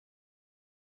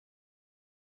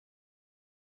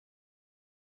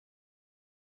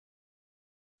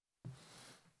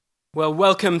Well,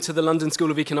 welcome to the London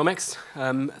School of Economics.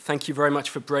 Thank you very much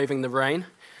for braving the rain.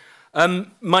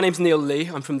 My name's Neil Lee.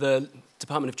 I'm from the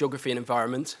Department of Geography and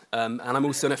Environment, and I'm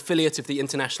also an affiliate of the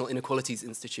International Inequalities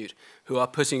Institute, who are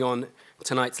putting on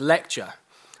tonight's lecture.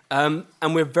 And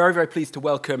we're very, very pleased to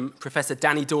welcome Professor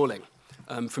Danny Dorling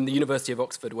from the University of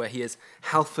Oxford, where he is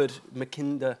Halford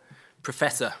Mackinder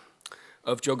Professor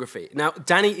of Geography. Now,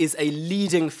 Danny is a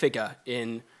leading figure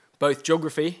in both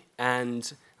geography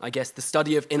and, I guess, the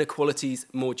study of inequalities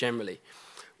more generally.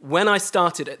 When I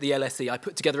started at the LSE, I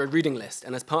put together a reading list,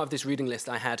 and as part of this reading list,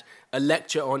 I had a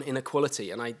lecture on inequality,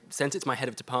 and I sent it to my head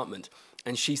of department,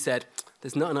 and she said,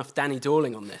 there's not enough Danny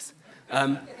Dorling on this.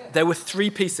 There were three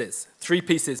pieces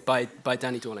by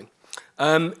Danny Dorling.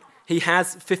 He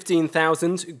has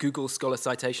 15,000 Google Scholar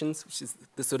citations, which is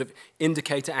the sort of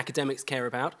indicator academics care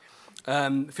about.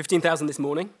 15,000 this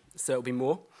morning, so it'll be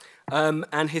more.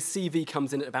 And his CV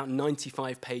comes in at about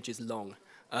 95 pages long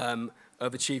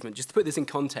of achievement. Just to put this in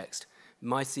context,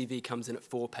 my CV comes in at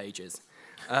 4 pages.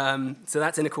 So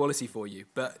that's inequality for you.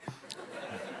 But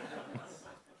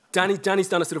Danny's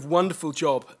done a sort of wonderful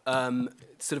job, I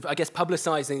guess,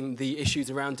 publicizing the issues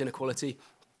around inequality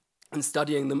and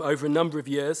studying them over a number of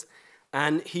years.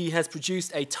 And he has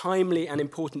produced a timely and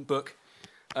important book,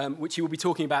 which he will be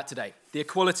talking about today, The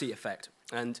Equality Effect.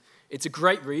 And it's a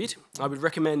great read. I would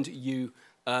recommend you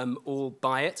all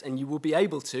buy it, and you will be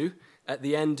able to at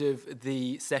the end of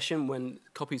the session when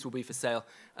copies will be for sale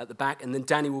at the back, and then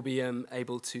Danny will be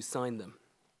able to sign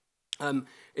them.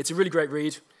 It's a really great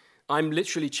read. I'm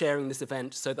literally chairing this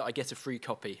event so that I get a free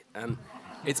copy.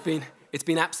 It's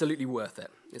been absolutely worth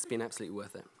it. It's been absolutely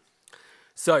worth it.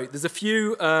 So there's a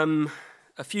few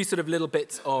sort of little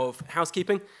bits of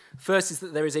housekeeping. First is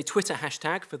that there is a Twitter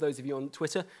hashtag, for those of you on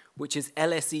Twitter, which is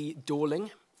LSE Dorling.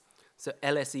 So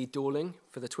LSE Dorling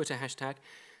for the Twitter hashtag.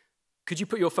 Could you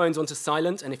put your phones onto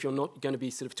silent? And if you're not going to be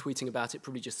sort of tweeting about it,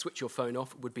 probably just switch your phone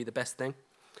off would be the best thing.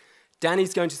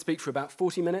 Danny's going to speak for about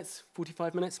 40 minutes,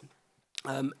 45 minutes.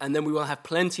 And then we will have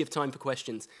plenty of time for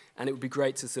questions. And it would be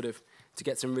great to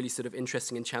get some really sort of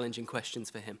interesting and challenging questions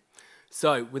for him.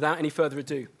 So without any further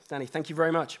ado, Danny, thank you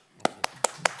very much.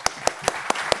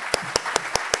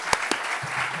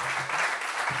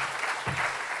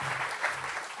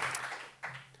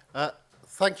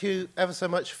 Thank you ever so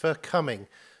much for coming.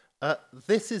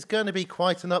 This is going to be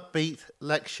quite an upbeat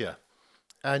lecture,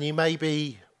 and you may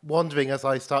be wondering as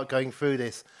I start going through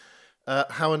this,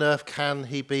 how on earth can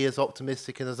he be as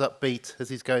optimistic and as upbeat as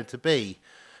he's going to be,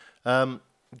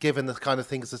 given the kind of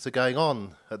things that are going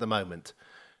on at the moment.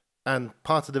 And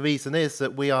part of the reason is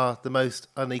that we are the most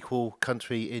unequal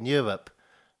country in Europe,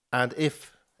 and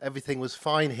if everything was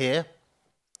fine here,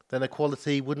 then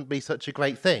equality wouldn't be such a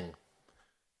great thing.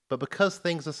 But because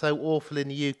things are so awful in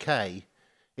the UK,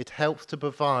 it helps to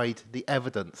provide the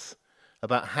evidence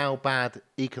about how bad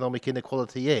economic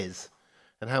inequality is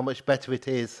and how much better it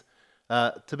is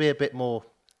to be a bit more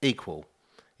equal.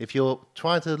 If you're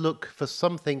trying to look for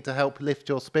something to help lift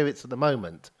your spirits at the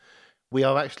moment, we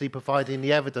are actually providing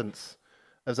the evidence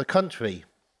as a country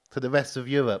to the rest of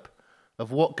Europe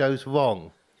of what goes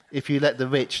wrong if you let the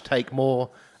rich take more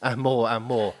and more and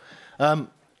more.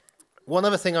 One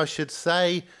other thing I should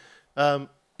say,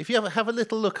 if you ever have a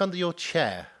little look under your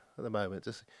chair at the moment,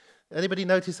 anybody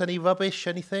notice any rubbish,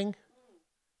 anything?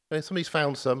 Somebody's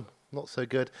found some, not so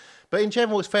good. But in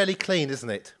general, it's fairly clean, isn't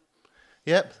it?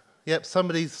 Yep,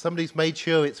 somebody's made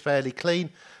sure it's fairly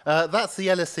clean. That's the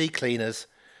LSE cleaners.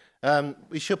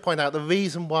 We should point out the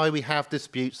reason why we have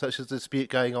disputes, such as the dispute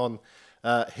going on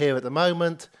here at the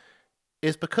moment,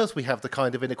 is because we have the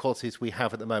kind of inequalities we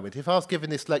have at the moment. If I was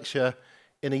giving this lecture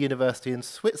in a university in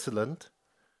Switzerland,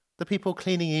 the people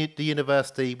cleaning the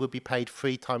university would be paid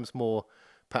 3 times more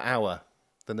per hour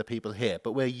than the people here.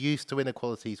 But we're used to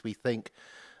inequalities. We think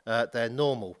they're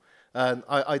normal. And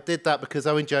I did that because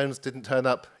Owen Jones didn't turn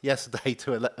up yesterday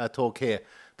to a talk here.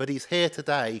 But he's here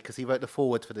today because he wrote the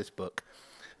foreword for this book.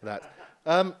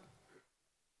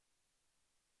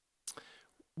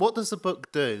 What does the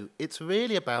book do? It's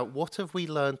really about what have we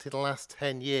learned in the last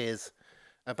 10 years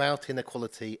about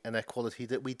inequality and equality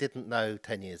that we didn't know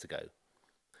 10 years ago.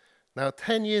 Now,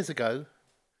 10 years ago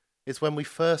is when we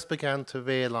first began to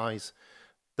realise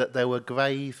that there were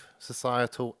grave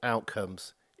societal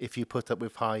outcomes if you put up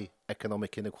with high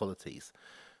economic inequalities.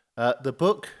 The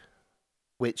book,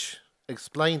 which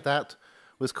explained that,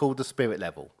 was called The Spirit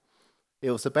Level.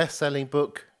 It was the best-selling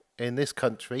book in this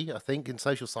country, I think, in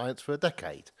social science for a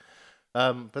decade.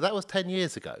 But that was 10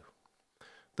 years ago.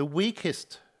 The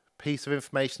weakest piece of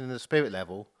information in The Spirit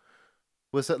Level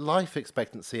was that life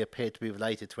expectancy appeared to be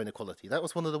related to inequality. That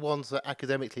was one of the ones that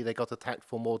academically they got attacked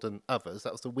for more than others.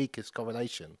 That was the weakest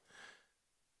correlation.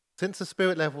 Since the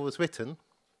Spirit Level was written,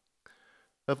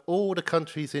 of all the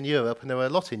countries in Europe, and there are a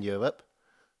lot in Europe,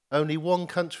 only one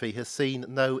country has seen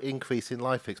no increase in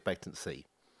life expectancy,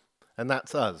 and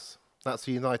that's us. That's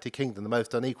the United Kingdom, the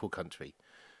most unequal country.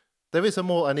 There is a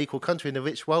more unequal country in the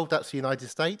rich world, that's the United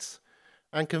States,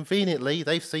 and conveniently,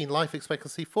 they've seen life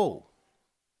expectancy fall,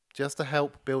 just to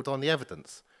help build on the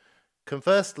evidence.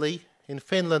 Conversely, in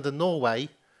Finland and Norway,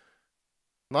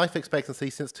 life expectancy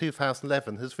since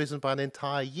 2011 has risen by an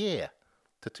entire year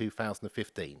to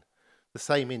 2015. The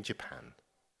same in Japan.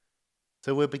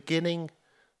 So we're beginning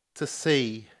to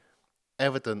see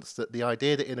evidence that the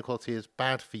idea that inequality is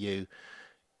bad for you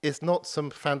is not some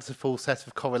fanciful set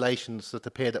of correlations that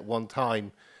appeared at one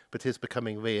time, but is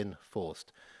becoming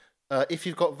reinforced. If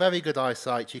you've got very good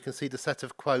eyesight, you can see the set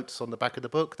of quotes on the back of the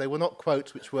book. They were not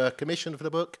quotes which were commissioned for the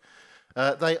book.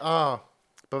 They are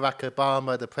Barack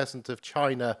Obama, the President of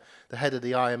China, the head of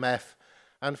the IMF,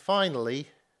 and finally,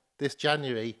 this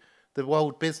January, the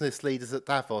world business leaders at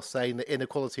Davos saying that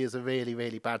inequality is a really,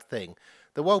 really bad thing.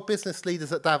 The world business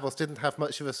leaders at Davos didn't have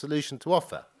much of a solution to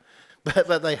offer,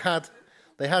 but they had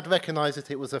recognised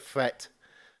that it was a threat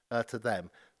to them.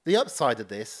 The upside of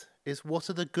this is, what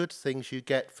are the good things you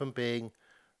get from being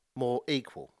more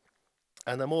equal?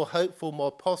 And a more hopeful,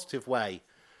 more positive way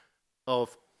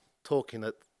of talking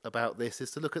about this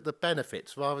is to look at the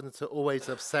benefits rather than to always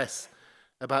obsess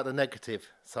about the negative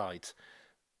sides.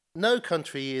 No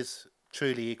country is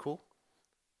truly equal.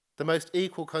 The most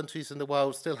equal countries in the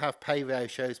world still have pay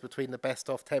ratios between the best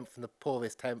off tenth and the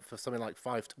poorest tenth of something like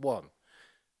 5 to 1.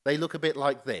 They look a bit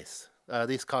like this.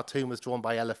 This cartoon was drawn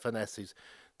by Ella Furness, who's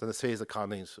done a series of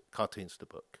cartoons for the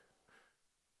book.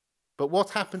 But what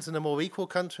happens in a more equal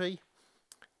country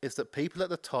is that people at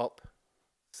the top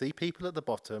see people at the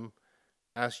bottom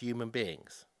as human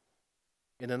beings.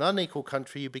 In an unequal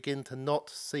country, you begin to not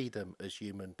see them as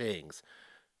human beings,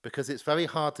 because it's very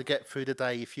hard to get through the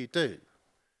day if you do,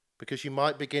 because you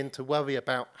might begin to worry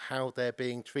about how they're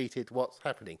being treated, what's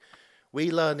happening.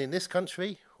 We learn in this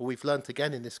country, or we've learnt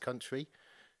again in this country,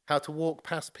 how to walk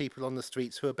past people on the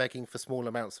streets who are begging for small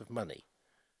amounts of money.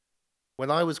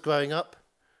 When I was growing up,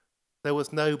 there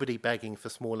was nobody begging for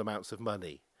small amounts of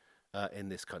money in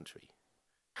this country.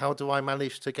 How do I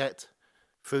manage to get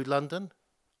through London?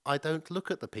 I don't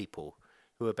look at the people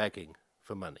who are begging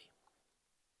for money.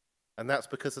 And that's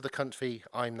because of the country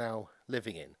I'm now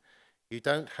living in. You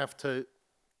don't have to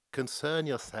concern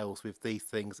yourselves with these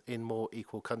things in more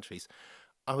equal countries.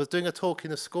 I was doing a talk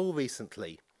in a school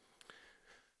recently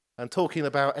and talking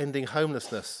about ending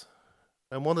homelessness.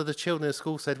 And one of the children in the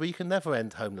school said, well, you can never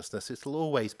end homelessness. It'll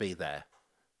always be there.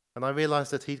 And I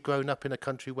realised that he'd grown up in a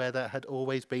country where there had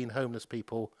always been homeless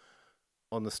people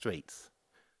on the streets.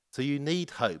 So you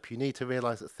need hope. You need to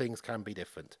realise that things can be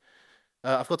different.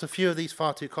 I've got a few of these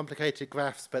far too complicated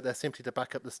graphs, but they're simply to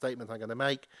back up the statement I'm going to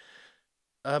make.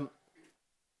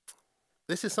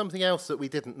 This is something else that we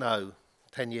didn't know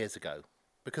 10 years ago,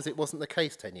 because it wasn't the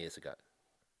case 10 years ago.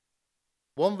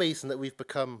 One reason that we've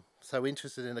become so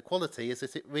interested in equality is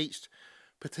that it reached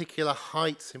particular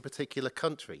heights in particular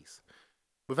countries.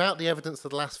 Without the evidence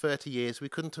of the last 30 years, we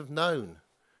couldn't have known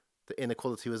that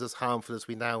inequality was as harmful as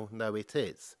we now know it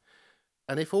is.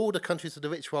 And if all the countries of the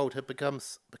rich world had become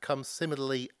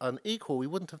similarly unequal, we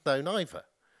wouldn't have known either.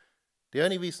 The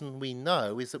only reason we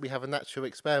know is that we have a natural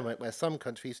experiment where some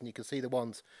countries, and you can see the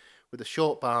ones with the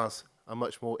short bars, are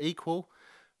much more equal,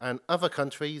 and other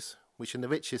countries, which in the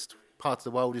richest part of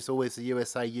the world is always the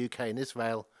USA, UK and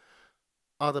Israel,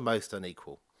 are the most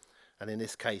unequal. And in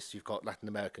this case, you've got Latin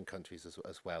American countries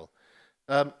as well.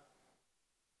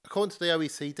 According to the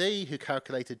OECD, who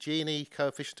calculated Gini,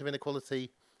 coefficient of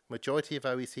inequality, majority of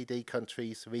OECD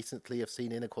countries recently have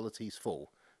seen inequalities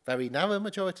fall. Very narrow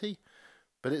majority,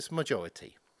 but it's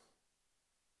majority.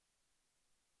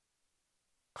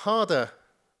 Harder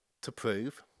to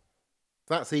prove,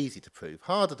 that's easy to prove.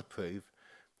 Harder to prove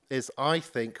is, I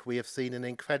think, we have seen an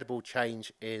incredible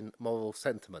change in moral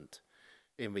sentiment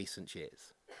in recent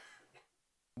years.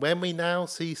 When we now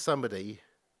see somebody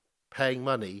paying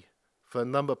money for a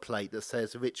number plate that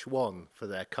says rich one for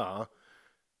their car,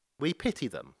 we pity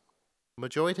them.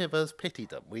 Majority of us pity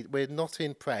them. We're not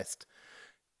impressed.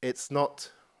 It's not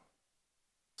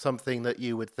something that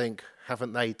you would think,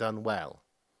 haven't they done well?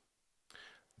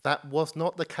 That was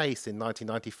not the case in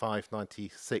 1995,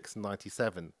 96 and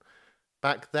 97.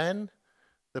 Back then,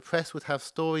 the press would have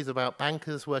stories about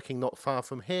bankers working not far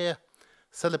from here,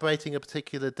 celebrating a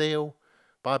particular deal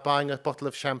by buying a bottle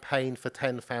of champagne for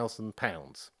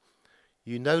 £10,000.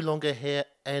 You no longer hear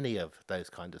any of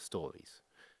those kind of stories.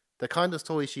 The kind of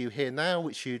stories you hear now,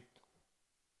 which you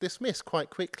dismiss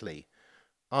quite quickly,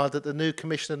 are that the new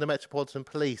Commissioner of the Metropolitan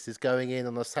Police is going in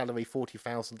on a salary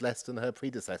 40,000 less than her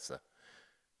predecessor.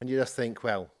 And you just think,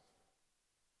 well,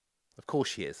 of course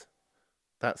she is.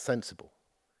 That's sensible.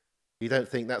 You don't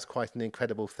think that's quite an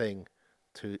incredible thing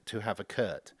to have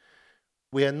occurred.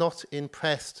 We are not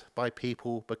impressed by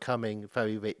people becoming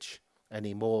very rich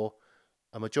anymore.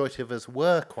 A majority of us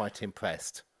were quite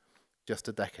impressed just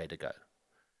a decade ago.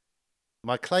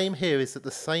 My claim here is that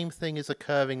the same thing is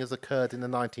occurring as occurred in the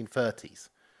 1930s.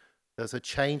 There's a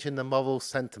change in the moral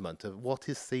sentiment of what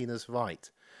is seen as right.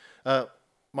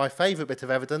 My favourite bit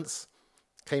of evidence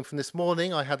came from this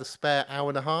morning. I had a spare hour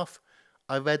and a half.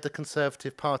 I read the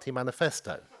Conservative Party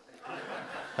manifesto.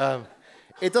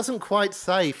 It doesn't quite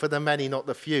say for the many, not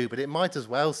the few, but it might as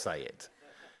well say it.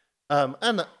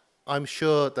 And I'm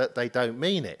sure that they don't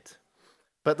mean it.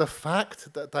 But the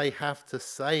fact that they have to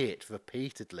say it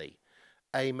repeatedly,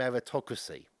 a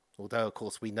meritocracy, although, of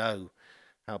course, we know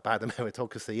how bad a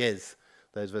meritocracy is,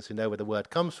 those of us who know where the word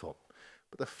comes from.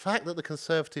 But the fact that the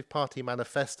Conservative Party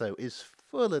manifesto is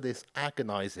full of this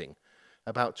agonising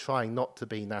about trying not to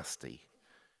be nasty,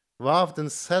 rather than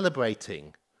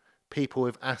celebrating people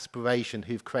with aspiration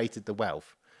who've created the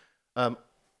wealth.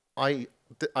 I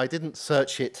didn't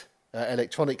search it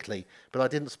electronically, but I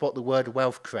didn't spot the word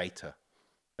wealth creator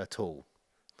at all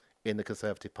in the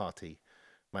Conservative Party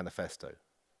manifesto.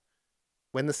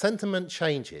 When the sentiment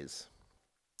changes,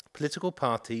 political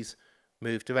parties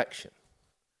move direction.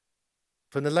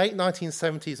 From the late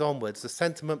 1970s onwards, the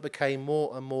sentiment became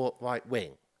more and more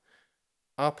right-wing.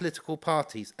 Our political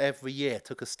parties every year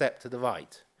took a step to the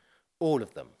right, all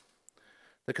of them.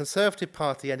 The Conservative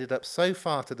Party ended up so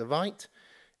far to the right,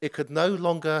 it could no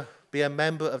longer be a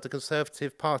member of the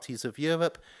Conservative Parties of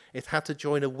Europe. It had to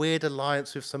join a weird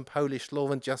alliance with some Polish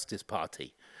Law and Justice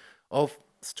Party of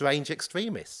strange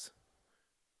extremists.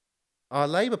 Our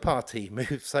Labour Party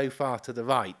moved so far to the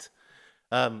right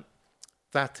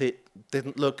that it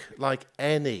didn't look like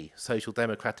any social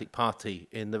democratic party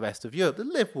in the rest of Europe. The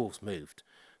Liberals moved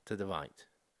to the right.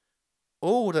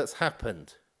 All that's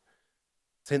happened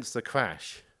since the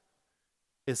crash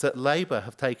is that Labour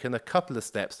have taken a couple of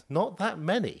steps, not that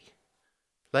many.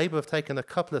 Labour have taken a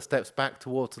couple of steps back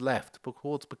towards the left,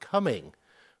 towards becoming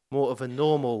more of a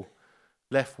normal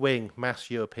left-wing mass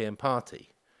European party.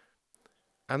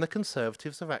 And the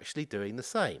Conservatives are actually doing the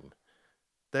same.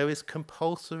 There is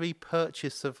compulsory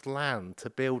purchase of land to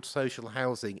build social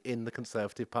housing in the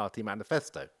Conservative Party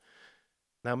manifesto.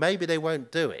 Now, maybe they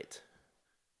won't do it,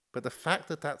 but the fact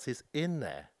that that is in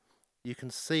there, you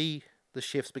can see the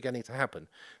shifts beginning to happen.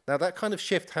 Now, that kind of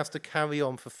shift has to carry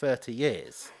on for 30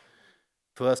 years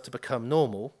for us to become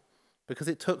normal, because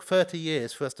it took 30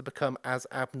 years for us to become as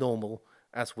abnormal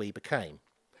as we became.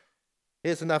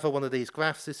 Here's another one of these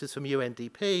graphs. This is from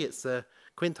UNDP. It's the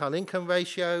quintile income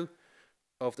ratio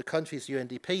of the countries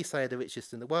UNDP say are the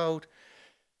richest in the world.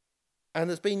 And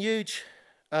there's been huge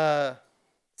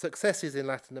successes in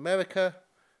Latin America.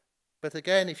 But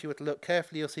again, if you were to look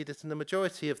carefully, you'll see that in the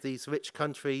majority of these rich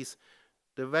countries,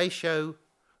 the ratio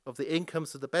of the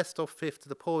incomes of the best off fifth to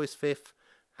the poorest fifth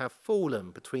have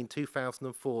fallen between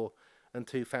 2004 and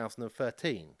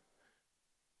 2013.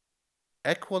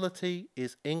 Equality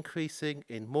is increasing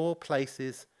in more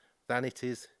places than it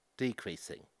is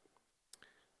decreasing.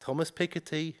 Thomas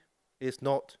Piketty is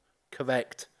not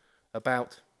correct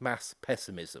about mass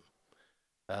pessimism,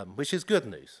 which is good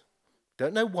news.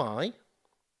 Don't know why,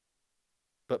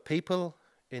 but people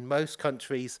in most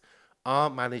countries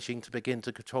are managing to begin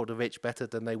to control the rich better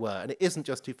than they were. And it isn't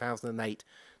just 2008,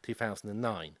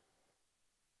 2009.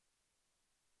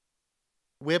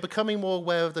 We're becoming more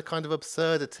aware of the kind of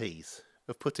absurdities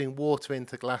of putting water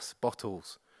into glass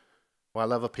bottles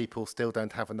while other people still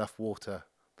don't have enough water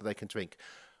that they can drink.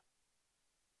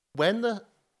 When the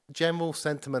general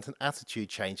sentiment and attitude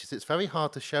changes, it's very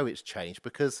hard to show it's changed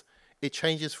because it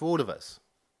changes for all of us.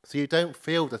 So you don't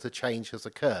feel that a change has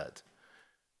occurred.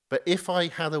 But if I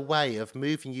had a way of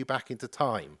moving you back into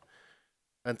time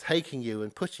and taking you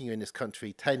and putting you in this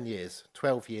country 10 years,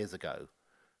 12 years ago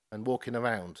and walking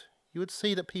around, you would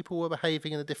see that people were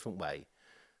behaving in a different way.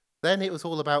 Then it was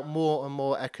all about more and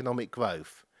more economic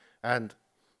growth. And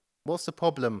what's the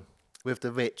problem with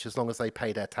the rich as long as they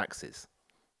pay their taxes?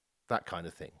 That kind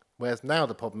of thing. Whereas now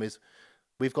the problem is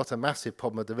we've got a massive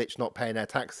problem with the rich not paying their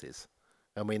taxes,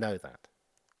 and we know that.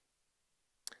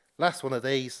 Last one of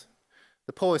these,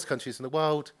 the poorest countries in the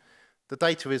world. The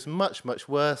data is much, much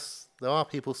worse. There are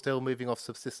people still moving off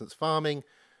subsistence farming,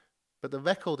 but the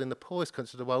record in the poorest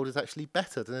countries of the world is actually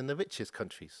better than in the richest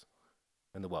countries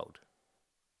in the world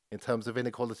in terms of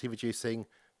inequality reducing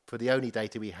for the only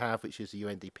data we have, which is the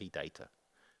UNDP data.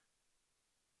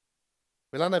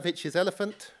 Milanovich's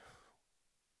elephant,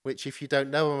 which if you don't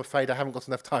know, I'm afraid I haven't got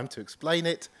enough time to explain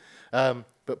it,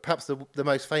 but perhaps the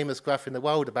most famous graph in the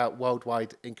world about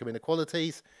worldwide income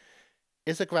inequalities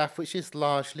is a graph which is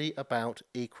largely about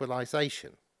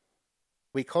equalisation.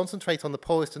 We concentrate on the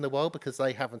poorest in the world because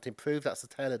they haven't improved. That's the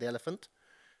tail of the elephant.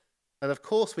 And of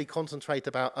course, we concentrate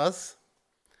about us,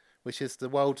 which is the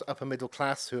world's upper middle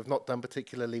class who have not done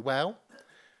particularly well.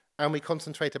 And we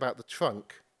concentrate about the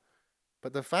trunk.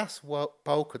 But the vast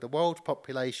bulk of the world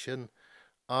population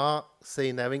are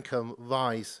seeing their income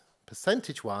rise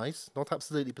percentage-wise, not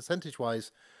absolutely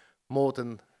percentage-wise, more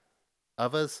than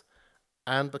others,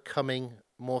 and becoming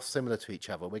more similar to each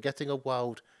other. We're getting a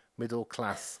world middle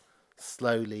class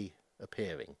slowly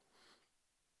appearing.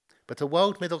 But a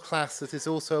world middle class that is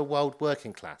also a world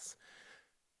working class.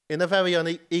 In a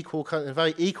very equal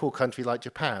country like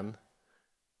Japan,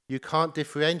 you can't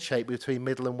differentiate between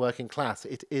middle and working class.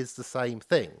 It is the same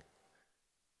thing.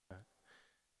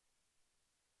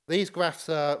 These graphs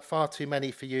are far too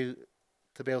many for you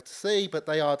to be able to see, but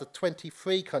they are the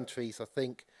 23 countries, I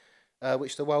think,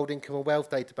 which the World Income and Wealth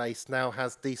Database now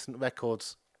has decent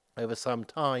records over some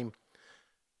time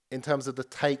in terms of the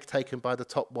taken by the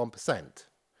top 1%.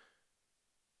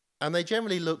 And they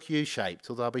generally look U-shaped,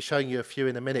 although I'll be showing you a few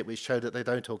in a minute which show that they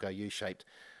don't all go U-shaped.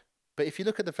 But if you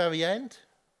look at the very end,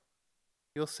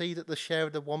 you'll see that the share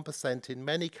of the 1% in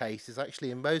many cases, actually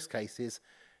in most cases,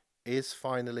 is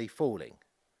finally falling.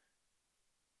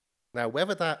 Now,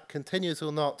 whether that continues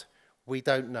or not, we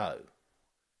don't know.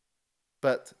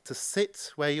 But to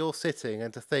sit where you're sitting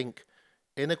and to think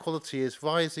inequality is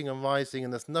rising and rising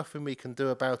and there's nothing we can do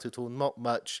about it or not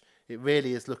much, it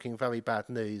really is looking very bad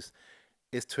news,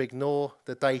 is to ignore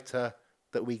the data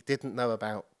that we didn't know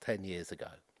about 10 years ago.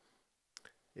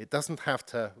 It doesn't have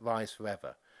to rise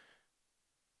forever.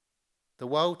 The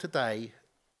world today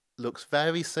looks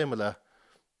very similar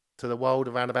to the world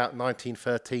around about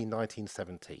 1913,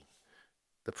 1917,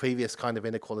 the previous kind of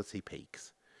inequality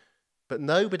peaks. But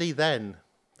nobody then,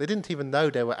 they didn't even know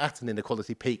they were at an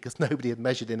inequality peak because nobody had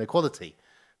measured inequality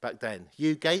back then.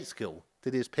 Hugh Gateskill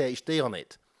did his PhD on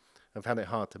it and found it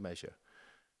hard to measure.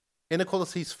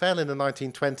 Inequalities fell in the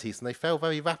 1920s and they fell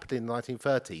very rapidly in the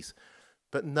 1930s,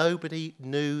 but nobody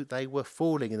knew they were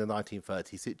falling in the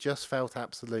 1930s. It just felt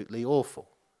absolutely awful.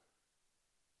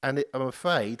 And I'm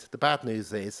afraid the bad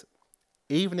news is,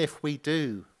 even if we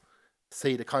do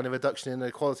see the kind of reduction in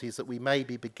inequalities that we may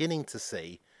be beginning to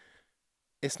see,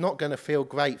 it's not going to feel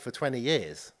great for 20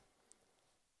 years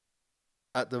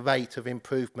at the rate of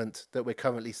improvement that we're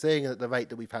currently seeing and at the rate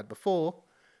that we've had before.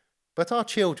 But our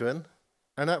children,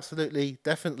 and absolutely,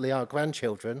 definitely our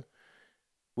grandchildren,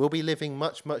 will be living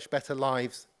much, much better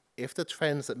lives if the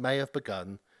trends that may have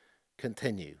begun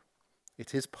continue.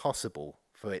 It is possible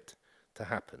for it to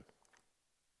happen.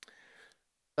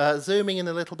 Zooming in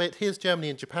a little bit, here's Germany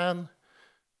and Japan.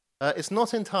 It's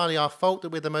not entirely our fault that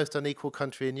we're the most unequal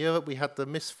country in Europe. We had the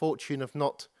misfortune of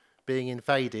not being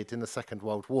invaded in the Second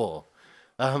World War.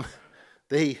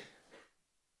 The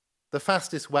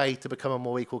fastest way to become a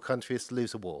more equal country is to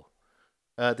lose a war.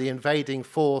 The invading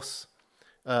force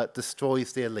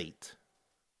destroys the elite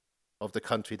of the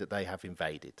country that they have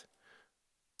invaded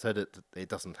so that it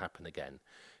doesn't happen again.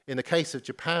 In the case of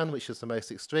Japan, which is the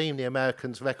most extreme, the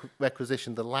Americans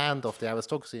requisitioned the land of the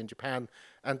aristocracy in Japan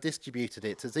and distributed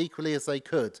it as equally as they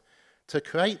could to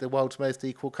create the world's most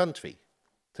equal country,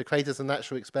 to create as a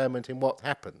natural experiment in what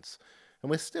happens. And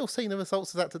we're still seeing the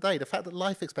results of that today. The fact that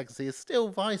life expectancy is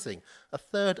still rising a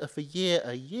third of a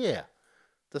year,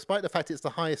 despite the fact it's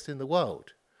the highest in the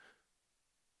world,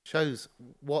 shows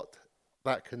what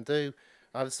that can do.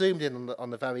 I've zoomed in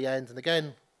on the very end, and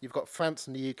again, you've got France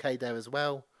and the UK there as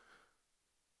well.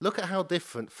 Look at how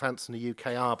different France and the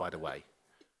UK are, by the way.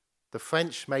 The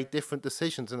French made different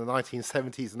decisions in the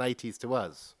 1970s and 80s to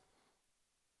us.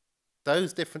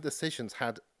 Those different decisions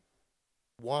had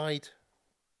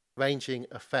wide-ranging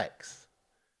effects.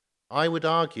 I would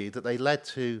argue that they led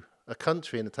to a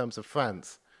country, in terms of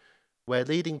France, where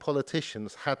leading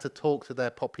politicians had to talk to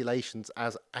their populations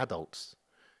as adults.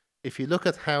 If you look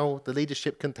at how the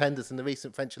leadership contenders in the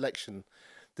recent French election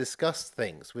discussed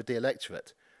things with the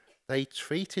electorate, they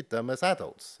treated them as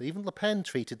adults. Even Le Pen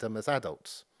treated them as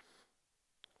adults.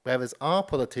 Whereas our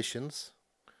politicians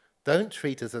don't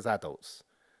treat us as adults.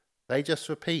 They just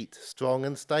repeat strong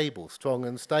and stable, strong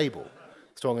and stable,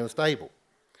 strong and stable.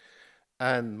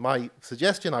 And my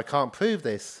suggestion, I can't prove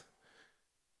this,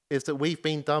 is that we've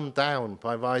been dumbed down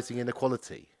by rising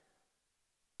inequality.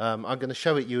 I'm going to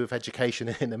show it you with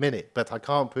education in a minute, but I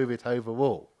can't prove it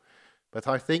overall. But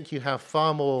I think you have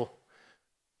far more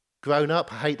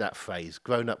grown-up, I hate that phrase,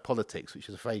 grown-up politics, which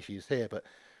is a phrase used here, but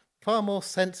far more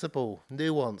sensible,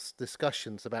 nuanced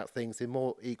discussions about things in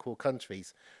more equal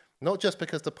countries, not just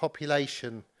because the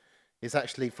population is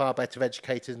actually far better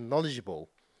educated and knowledgeable,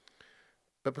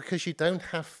 but because you don't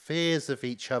have fears of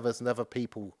each other's and other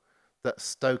people that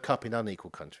stoke up in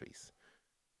unequal countries.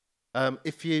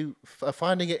 If you are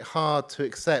finding it hard to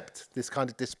accept this kind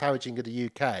of disparaging of the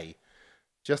UK,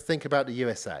 just think about the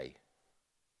USA,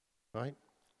 right?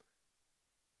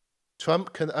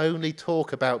 Trump can only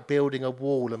talk about building a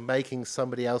wall and making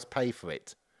somebody else pay for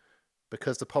it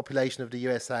because the population of the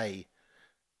USA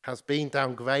has been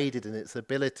downgraded in its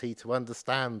ability to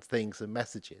understand things and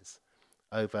messages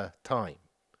over time.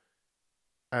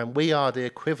 And we are the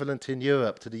equivalent in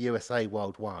Europe to the USA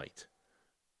worldwide.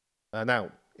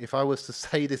 Now, if I was to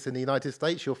say this in the United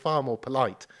States, you're far more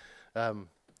polite.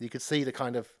 You could see the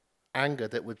kind of anger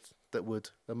that would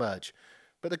emerge.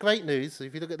 But the great news,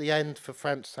 if you look at the end for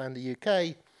France and the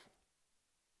UK,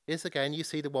 is again, you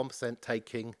see the 1%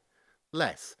 taking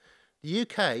less. The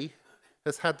UK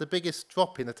has had the biggest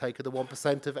drop in the take of the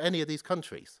 1% of any of these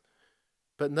countries.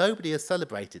 But nobody has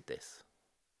celebrated this.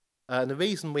 And the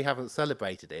reason we haven't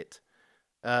celebrated it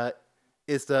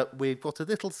is that we've got a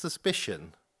little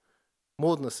suspicion,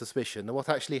 more than a suspicion, that what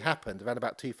actually happened around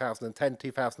about 2010,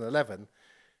 2011,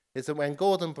 is that when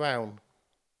Gordon Brown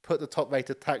put the top rate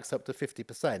of tax up to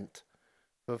 50%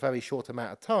 for a very short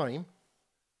amount of time,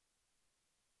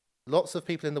 lots of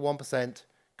people in the 1%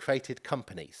 created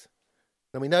companies.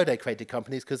 And we know they created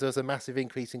companies because there was a massive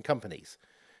increase in companies.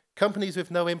 Companies with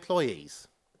no employees.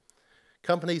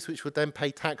 Companies which would then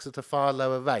pay tax at a far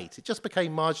lower rate. It just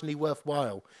became marginally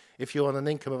worthwhile if you're on an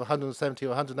income of 170 or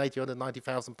 180 or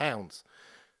 190,000 pounds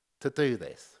to do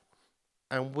this.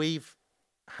 And we've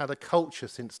had a culture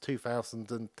since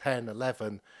 2010,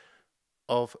 11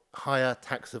 of higher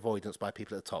tax avoidance by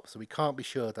people at the top. So we can't be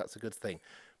sure that's a good thing.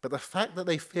 But the fact that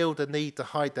they feel the need to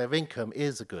hide their income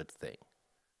is a good thing.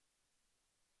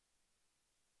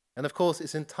 And of course,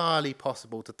 it's entirely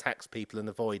possible to tax people and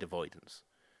avoid avoidance.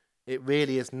 It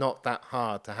really is not that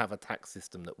hard to have a tax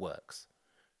system that works.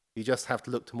 You just have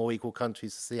to look to more equal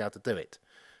countries to see how to do it.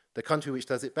 The country which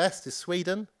does it best is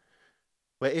Sweden,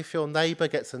 where if your neighbour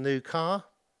gets a new car,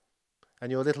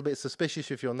 and you're a little bit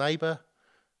suspicious of your neighbour,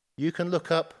 you can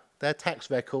look up their tax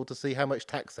record to see how much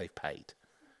tax they've paid.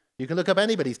 You can look up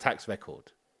anybody's tax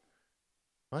record,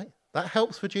 right? That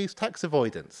helps reduce tax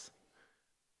avoidance.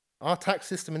 Our tax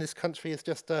system in this country is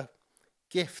just a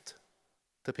gift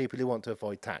to people who want to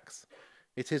avoid tax.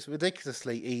 It is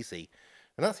ridiculously easy.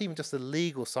 And that's even just the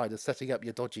legal side of setting up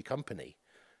your dodgy company,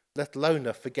 let alone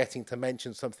of forgetting to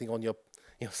mention something on your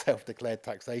self-declared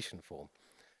taxation form.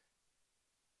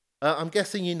 I'm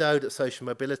guessing you know that social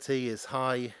mobility is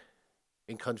high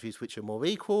in countries which are more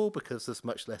equal because there's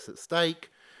much less at stake.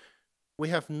 We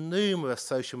have numerous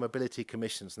social mobility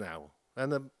commissions now,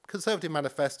 and the Conservative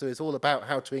Manifesto is all about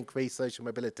how to increase social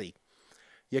mobility.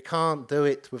 You can't do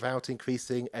it without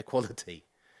increasing equality,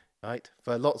 right?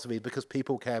 For lots of reasons, because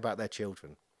people care about their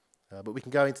children. But we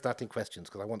can go into that in questions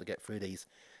because I want to get through these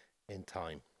in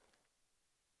time.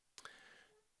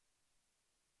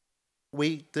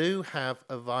 We do have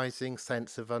a rising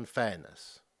sense of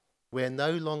unfairness. We're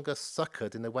no longer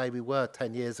suckered in the way we were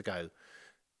 10 years ago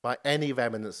by any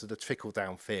remnants of the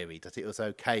trickle-down theory that it was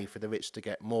okay for the rich to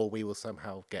get more, we will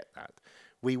somehow get that.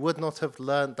 We would not have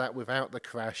learned that without the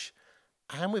crash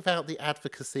and without the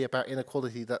advocacy about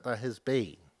inequality that there has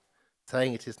been,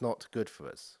 saying it is not good for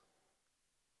us.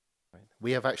 Right?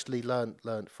 We have actually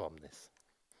learned from this.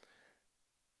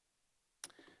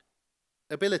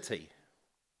 Ability.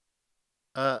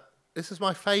 This is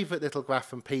my favourite little graph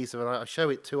from PISA, and I show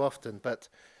it too often, but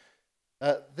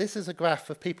this is a graph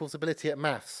of people's ability at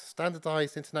maths,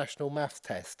 standardised international maths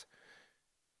test.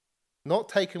 Not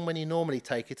taken when you normally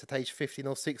take it at age 15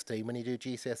 or 16 when you do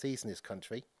GCSEs in this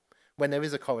country. When there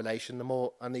is a correlation, the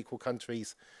more unequal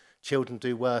countries, children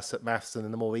do worse at maths than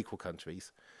in the more equal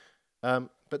countries.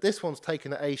 But this one's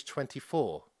taken at age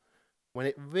 24, when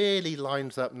it really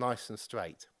lines up nice and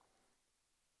straight.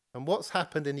 And what's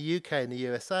happened in the UK and the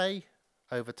USA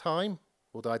over time,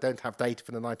 although I don't have data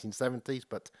from the 1970s,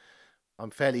 but I'm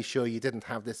fairly sure you didn't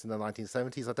have this in the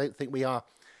 1970s. I don't think we are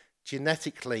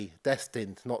genetically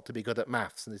destined not to be good at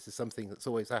maths, and this is something that's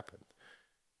always happened.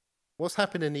 What's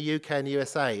happened in the UK and the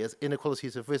USA as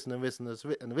inequalities have risen and risen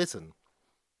and risen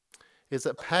is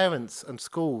that parents and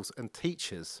schools and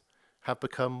teachers have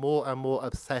become more and more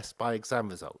obsessed by exam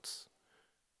results.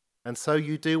 And so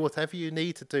you do whatever you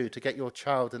need to do to get your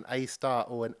child an A star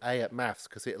or an A at maths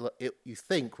because it you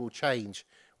think will change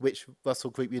which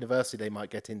Russell Group university they might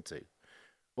get into.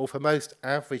 Or for most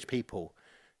average people,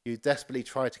 you desperately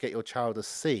try to get your child a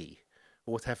C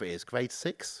or whatever it is, grade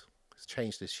 6, It's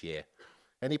changed this year.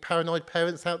 Any paranoid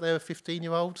parents out there of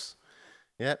 15-year-olds?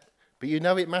 Yep. But you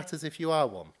know it matters if you are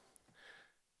one.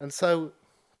 And so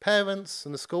parents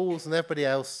and the schools and everybody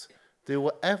else do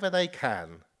whatever they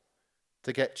can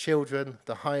to get children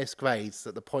the highest grades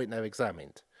at the point they're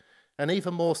examined. And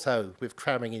even more so with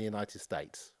cramming in the United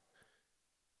States.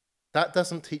 That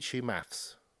doesn't teach you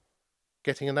maths.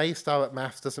 Getting an A star at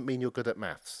maths doesn't mean you're good at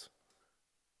maths.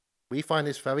 We find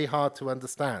this very hard to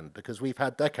understand because we've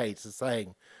had decades of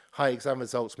saying high exam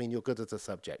results mean you're good at a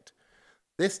subject.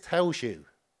 This tells you,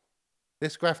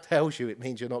 this graph tells you it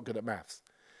means you're not good at maths.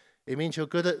 It means you're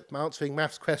good at answering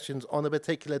maths questions on a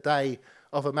particular day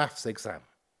of a maths exam.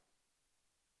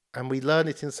 And we learn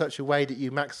it in such a way that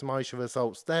you maximise your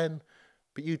results then,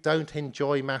 but you don't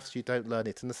enjoy maths, you don't learn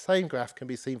it. And the same graph can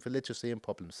be seen for literacy and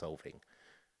problem solving.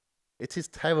 It is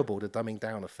terrible, the dumbing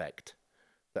down effect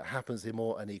that happens in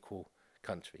more unequal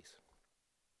countries.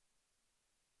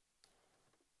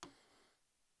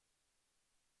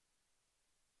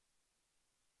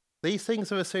 These things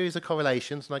are a series of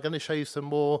correlations, and I'm going to show you some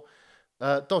more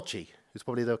dodgy, is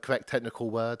probably the correct technical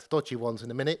word, dodgy ones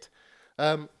in a minute.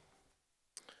 They're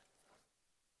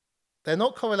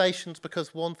not correlations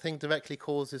because one thing directly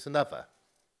causes another.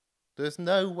 There's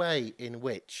no way in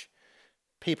which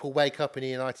people wake up in the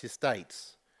United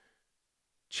States,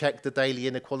 check the daily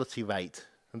inequality rate,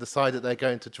 and decide that they're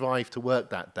going to drive to work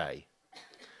that day.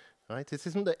 Right? It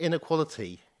isn't that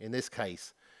inequality, in this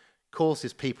case,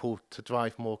 causes people to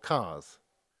drive more cars.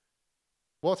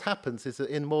 What happens is that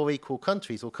in more equal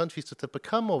countries, or countries that have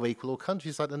become more equal, or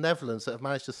countries like the Netherlands that have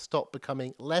managed to stop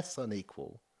becoming less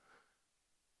unequal,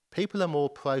 people are more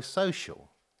pro-social.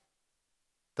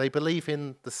 They believe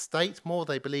in the state more,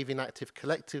 they believe in active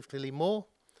collectively more,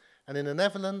 and in the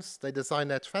Netherlands, they design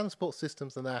their transport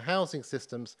systems and their housing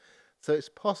systems so it's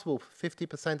possible for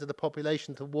 50% of the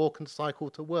population to walk and cycle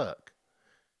to work,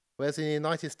 whereas in the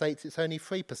United States, it's only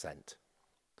 3%.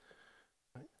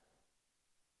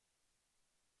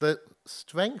 The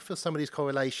strength of some of these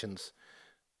correlations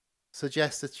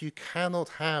suggests that you cannot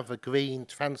have a green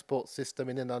transport system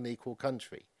in an unequal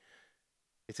country.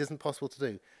 It isn't possible to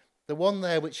do. The one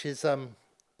there which is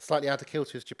slightly out of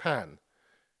kilter is Japan.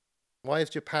 Why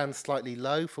is Japan slightly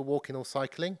low for walking or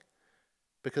cycling?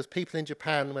 Because people in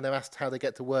Japan, when they're asked how they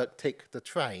get to work, tick the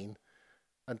train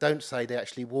and don't say they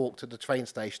actually walk to the train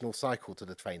station or cycle to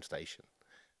the train station.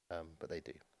 But they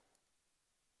do.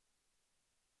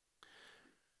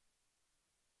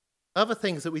 Other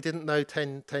things that we didn't know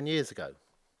 10 years ago.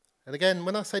 And again,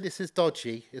 when I say this is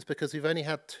dodgy, it's because we've only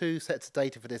had 2 sets of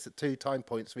data for this at 2 time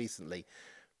points recently.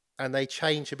 And they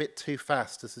change a bit too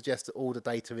fast to suggest that all the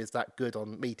data is that good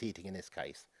on meat eating in this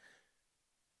case.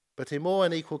 But in more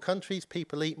unequal countries,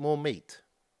 people eat more meat.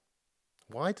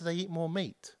 Why do they eat more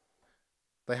meat?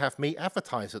 They have meat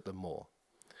advertised at them more.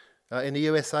 In the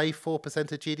USA,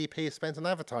 4% of GDP is spent on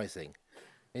advertising.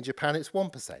 In Japan, it's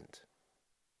 1%.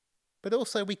 But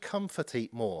also we comfort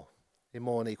eat more in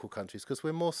more unequal countries because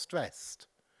we're more stressed.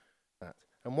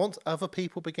 And once other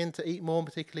people begin to eat more, and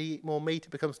particularly eat more meat,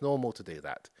 it becomes normal to do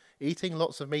that. Eating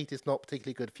lots of meat is not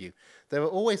particularly good for you. There are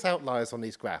always outliers on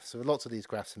these graphs. There are lots of these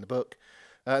graphs in the book.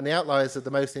 And the outliers are the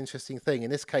most interesting thing.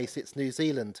 In this case, it's New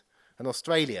Zealand and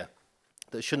Australia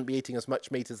that shouldn't be eating as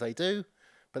much meat as they do,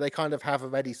 but they kind of have a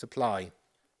ready supply.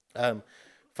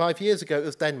 5 years ago, it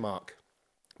was Denmark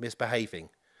misbehaving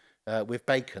with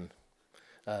bacon.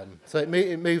 So it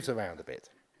moves around a bit.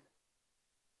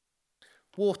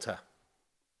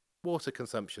 Water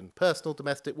consumption, personal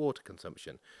domestic water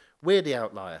consumption. We're the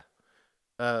outlier,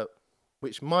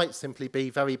 which might simply be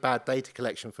very bad data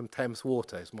collection from Thames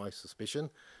Water, is my suspicion.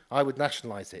 I would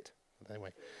nationalise it.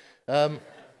 Anyway,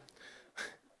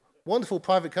 wonderful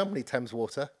private company, Thames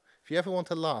Water. If you ever want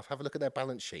to laugh, have a look at their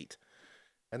balance sheet.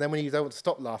 And then when you don't want to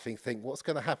stop laughing, think, what's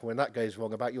going to happen when that goes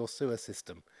wrong about your sewer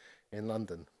system in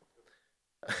London?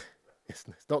 It's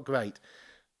not great.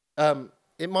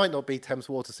 It might not be Thames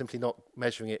Water simply not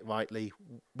measuring it rightly.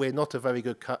 We're not a very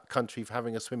good country for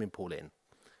having a swimming pool in.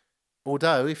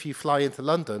 Although, if you fly into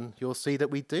London, you'll see that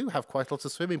we do have quite a lot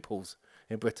of swimming pools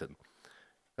in Britain.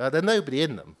 There's nobody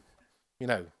in them, you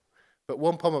know. But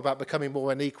one problem about becoming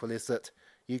more unequal is that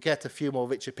you get a few more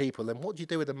richer people, and what do you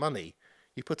do with the money?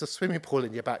 You put a swimming pool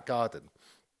in your back garden.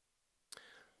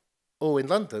 Or in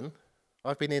London,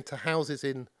 I've been into houses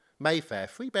in Mayfair,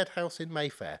 3-bed house in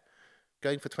Mayfair,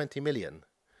 going for 20 million,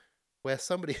 where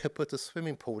somebody had put a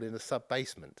swimming pool in a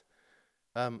sub-basement.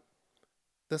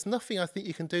 There's nothing I think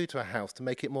you can do to a house to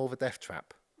make it more of a death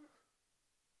trap.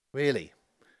 Really.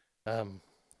 And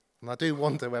I do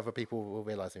wonder whether people will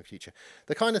realise in future.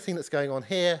 The kind of thing that's going on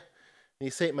here, and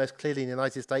you see it most clearly in the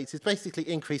United States, is basically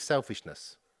increased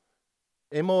selfishness.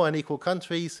 In more unequal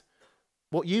countries,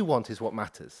 what you want is what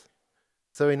matters.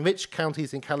 So in rich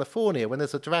counties in California, when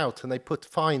there's a drought and they put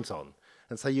fines on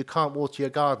and say you can't water your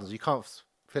gardens, you can't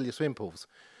fill your swimming pools,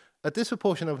 a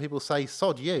disproportionate number of people say,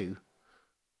 sod you,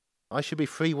 I should be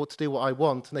free to do what I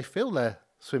want, and they fill their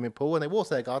swimming pool and they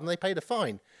water their garden, they pay the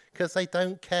fine because they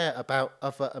don't care about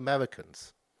other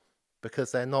Americans,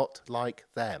 because they're not like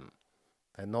them.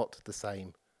 They're not the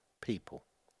same people.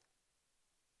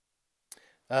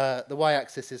 The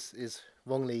y-axis is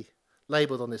wrongly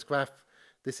labelled on this graph.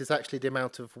 This is actually the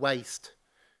amount of waste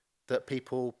that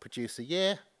people produce a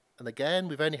year. And again,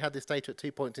 we've only had this data at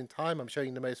 2 points in time. I'm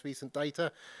showing the most recent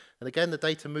data. And again, the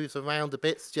data moves around a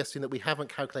bit, suggesting that we haven't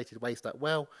calculated waste that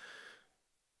well.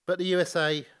 But the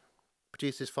USA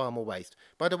produces far more waste.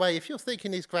 By the way, if you're thinking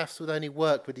these graphs would only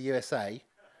work with the USA,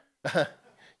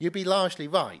 you'd be largely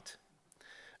right.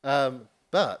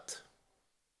 But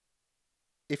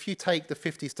if you take the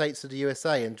 50 states of the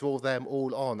USA and draw them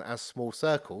all on as small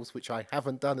circles, which I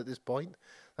haven't done at this point,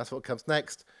 that's what comes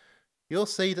next, you'll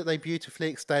see that they beautifully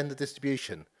extend the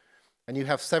distribution. And you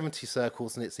have 70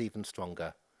 circles, and it's even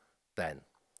stronger then.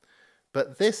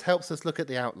 But this helps us look at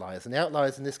the outliers. And the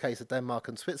outliers in this case are Denmark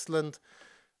and Switzerland.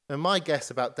 And my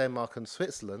guess about Denmark and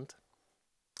Switzerland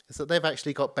is that they've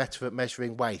actually got better at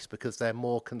measuring waste because they're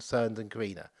more concerned and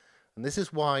greener. And this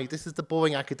is why, this is the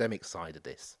boring academic side of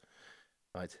this.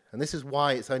 Right? And this is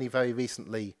why it's only very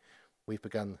recently we've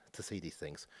begun to see these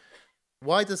things.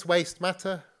 Why does waste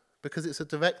matter? Because it's a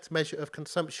direct measure of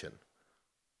consumption.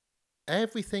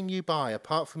 Everything you buy,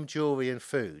 apart from jewellery and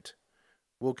food,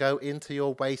 will go into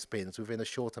your waste bins within a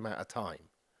short amount of time.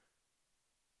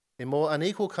 In more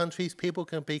unequal countries, people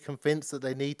can be convinced that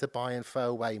they need to buy and throw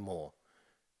away more.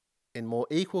 In more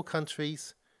equal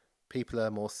countries, people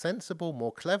are more sensible,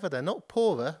 more clever. They're not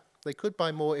poorer. They could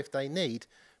buy more if they need,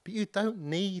 but you don't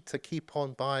need to keep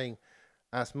on buying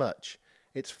as much.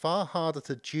 It's far harder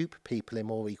to dupe people in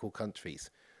more equal countries,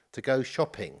 to go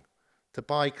shopping, to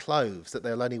buy clothes that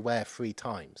they'll only wear 3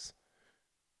 times.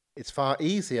 It's far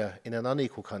easier in an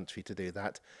unequal country to do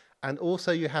that, and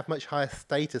also you have much higher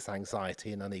status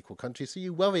anxiety in unequal countries, so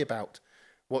you worry about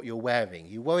what you're wearing,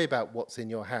 you worry about what's in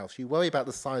your house, you worry about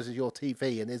the size of your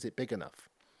TV and is it big enough.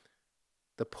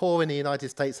 The poor in the United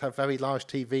States have very large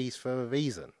TVs for a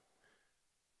reason.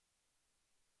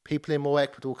 People in more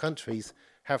equitable countries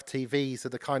have TVs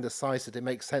of the kind of size that it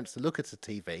makes sense to look at a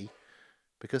TV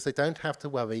because they don't have to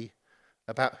worry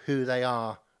about who they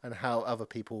are and how other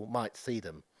people might see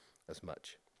them as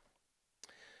much.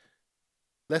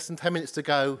 Less than 10 minutes to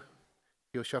go,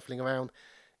 you're shuffling around.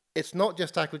 It's not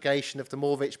just aggregation of the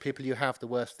more rich people you have, the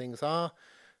worse things are.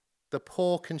 The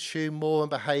poor consume more and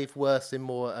behave worse in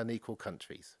more unequal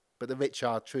countries, but the rich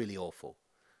are truly awful.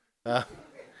 And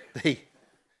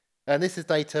this is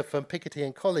data from Piketty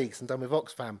and colleagues and done with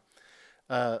Oxfam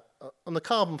on the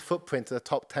carbon footprint of the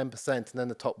top 10% and then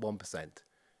the top 1%.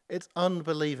 It's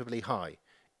unbelievably high.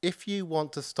 If you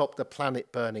want to stop the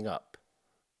planet burning up,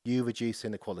 you reduce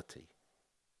inequality.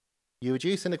 You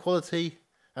reduce inequality,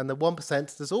 and the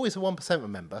 1%, there's always a 1%,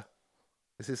 remember.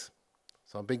 So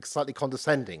I'm being slightly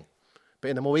condescending, but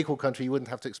in a more equal country, you wouldn't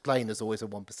have to explain there's always a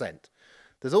 1%.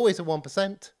 There's always a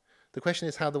 1%. The question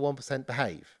is how the 1%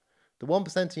 behave. The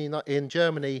 1% in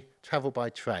Germany travel by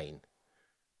train.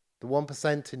 The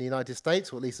 1% in the United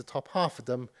States, or at least the top half of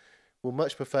them, will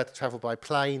much prefer to travel by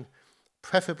plane,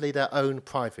 preferably their own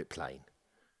private plane.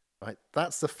 Right?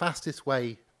 That's the fastest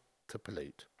way to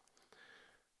pollute.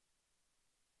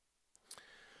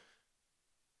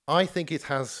 I think it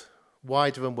has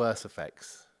wider and worse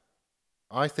effects.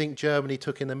 I think Germany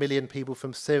took in 1 million people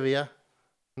from Syria,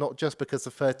 not just because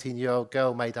the 13-year-old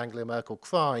girl made Angela Merkel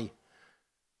cry,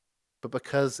 but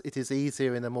because it is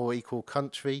easier in a more equal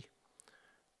country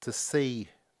to see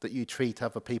that you treat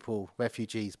other people,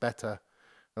 refugees, better.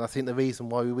 And I think the reason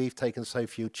why we've taken so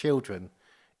few children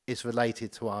is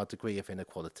related to our degree of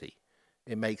inequality.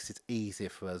 It makes it easier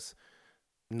for us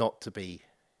not to be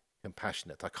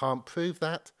compassionate. I can't prove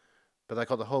that, but I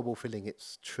got the horrible feeling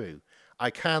it's true.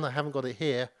 I haven't got it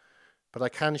here, but I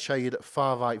can show you that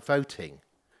far-right voting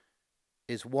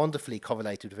is wonderfully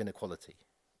correlated with inequality.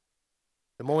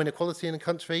 The more inequality in a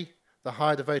country, the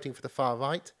higher the voting for the far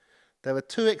right. There are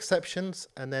 2 exceptions,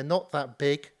 and they're not that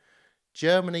big.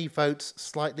 Germany votes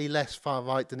slightly less far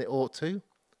right than it ought to,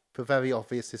 for very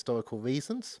obvious historical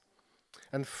reasons.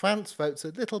 And France votes a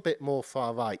little bit more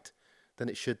far right than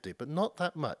it should do, but not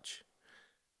that much.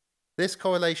 This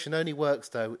correlation only works,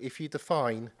 though, if you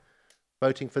define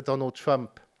voting for Donald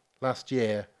Trump last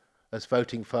year as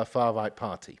voting for a far-right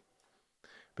party.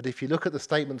 But if you look at the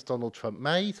statements Donald Trump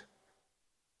made,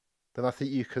 then I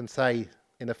think you can say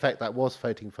in effect, that was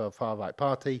voting for a far-right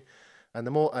party. And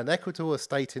the more unequitable a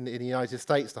state in the United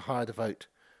States, the higher the vote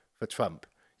for Trump.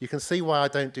 You can see why I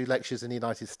don't do lectures in the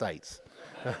United States,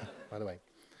 by the way.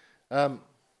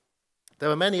 There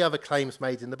are many other claims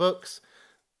made in the books.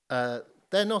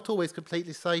 They're not always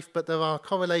completely safe, but there are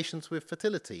correlations with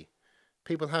fertility.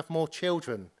 People have more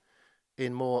children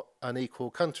in more unequal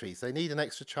countries. They need an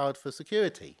extra child for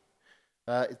security.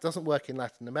 It doesn't work in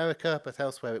Latin America, but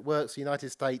elsewhere it works. The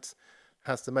United States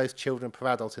has the most children per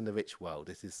adult in the rich world.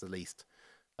 It is the least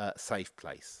safe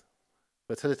place.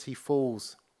 Fertility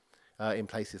falls in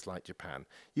places like Japan.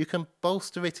 You can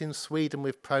bolster it in Sweden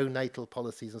with pro-natal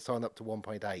policies and so on up to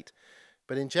 1.8.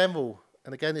 But in general,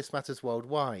 and again this matters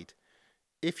worldwide,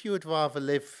 if you would rather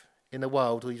live in a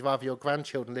world, or you'd rather your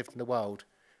grandchildren lived in a world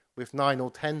with 9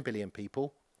 or 10 billion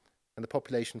people and the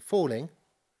population falling,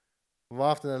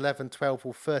 rather than 11, 12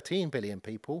 or 13 billion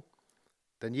people,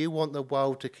 then you want the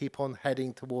world to keep on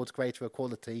heading towards greater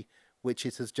equality, which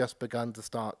it has just begun to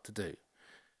start to do.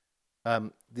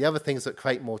 The other things that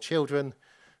create more children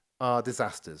are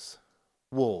disasters,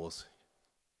 wars,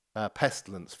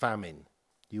 pestilence, famine.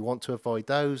 You want to avoid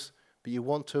those, but you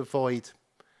want to avoid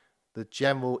the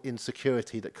general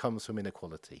insecurity that comes from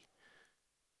inequality.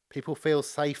 People feel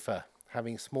safer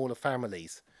having smaller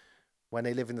families when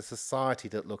they live in a society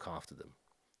that look after them,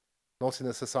 not in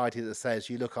a society that says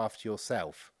you look after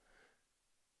yourself.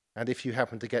 And if you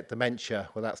happen to get dementia,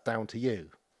 well, that's down to you,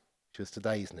 which was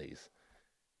today's news.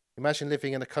 Imagine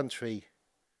living in a country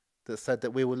that said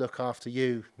that we will look after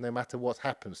you no matter what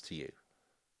happens to you.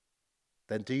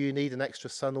 Then do you need an extra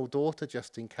son or daughter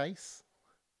just in case?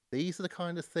 These are the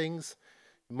kind of things,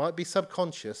 it might be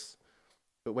subconscious,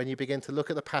 but when you begin to look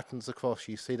at the patterns across,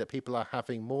 you see that people are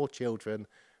having more children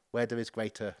where there is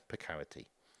greater precarity.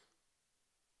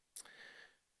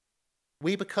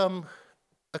 We become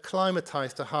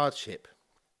acclimatized to hardship.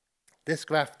 This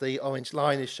graph, the orange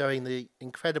line, is showing the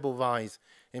incredible rise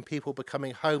in people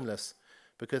becoming homeless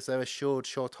because their assured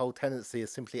short-hold tenancy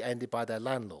is simply ended by their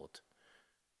landlord.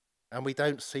 And we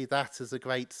don't see that as a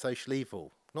great social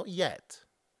evil, not yet.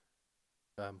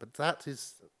 But that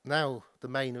is now the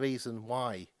main reason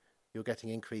why you're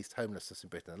getting increased homelessness in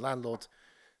Britain. A landlord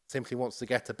simply wants to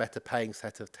get a better paying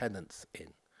set of tenants in.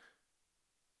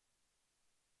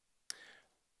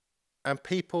 And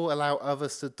people allow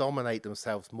others to dominate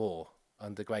themselves more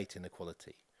under great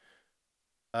inequality.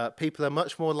 People are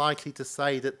much more likely to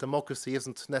say that democracy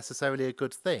isn't necessarily a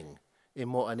good thing in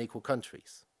more unequal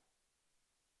countries.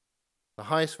 The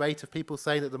highest rate of people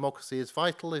saying that democracy is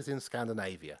vital is in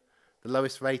Scandinavia. The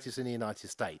lowest rate is in the United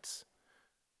States.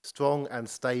 Strong and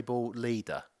stable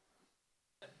leader.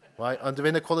 Right? Under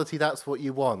inequality, that's what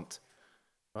you want.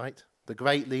 Right? The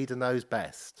great leader knows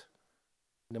best.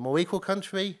 In a more equal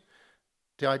country,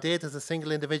 the idea that a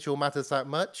single individual matters that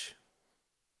much,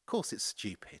 of course it's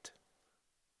stupid.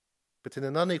 But in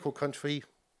an unequal country,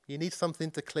 you need something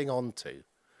to cling on to.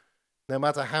 No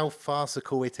matter how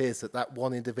farcical it is that that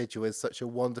one individual is such a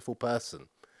wonderful person,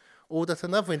 or that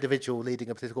another individual leading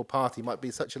a political party might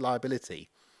be such a liability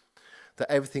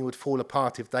that everything would fall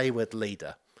apart if they were the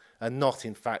leader, and not,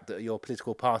 in fact, that your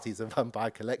political parties are run by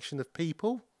a collection of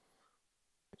people,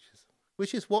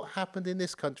 which is what happened in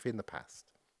this country in the past.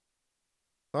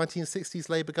 1960s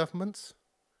Labour governments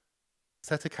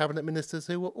set of cabinet ministers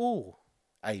who were all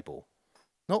able,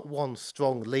 not one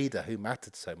strong leader who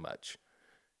mattered so much.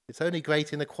 It's only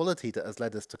great inequality that has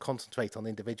led us to concentrate on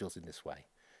individuals in this way.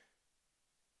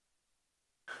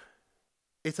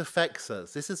 It affects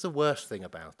us. This is the worst thing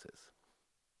about us.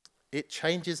 It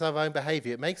changes our own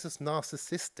behaviour. It makes us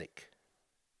narcissistic,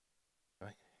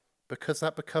 right? Because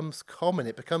that becomes common.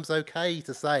 It becomes okay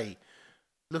to say,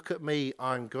 look at me,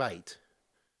 I'm great.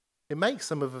 It makes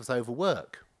some of us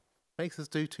overwork. It makes us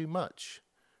do too much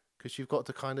because you've got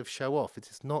to kind of show off. It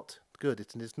is not good.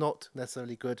 It is not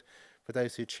necessarily good for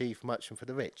those who achieve much and for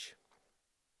the rich.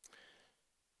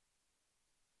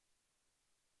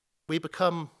 We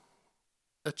become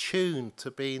attuned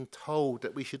to being told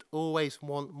that we should always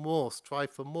want more,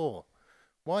 strive for more.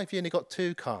 Why have you only got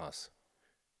 2 cars?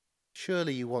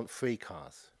 Surely you want 3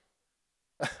 cars.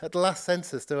 At the last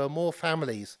census, there are more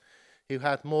families who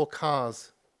had more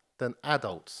cars than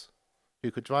adults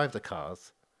who could drive the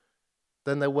cars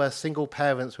than there were single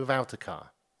parents without a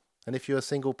car. And if you're a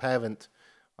single parent,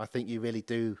 I think you really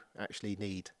do actually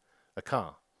need a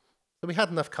car. So we had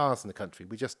enough cars in the country.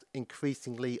 We're just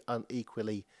increasingly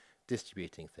unequally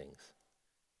distributing things.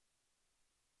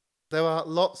 There are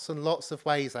lots and lots of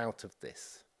ways out of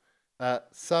this.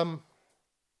 Some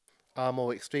are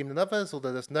more extreme than others,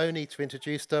 although there's no need to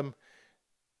introduce them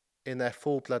in their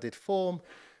full-blooded form.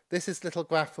 This is a little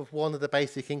graph of one of the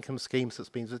basic income schemes that's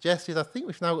been suggested. I think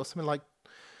we've now got something like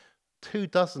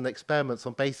 24 experiments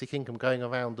on basic income going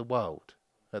around the world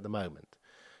at the moment.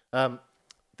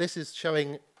 This is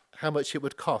showing how much it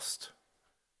would cost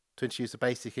to introduce a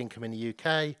basic income in the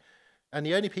UK. And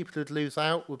the only people who'd lose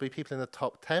out would be people in the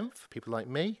top 10th, people like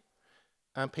me,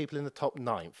 and people in the top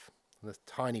 9th, and a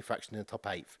tiny fraction in the top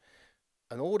 8th.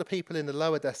 And all the people in the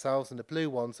lower deciles and the blue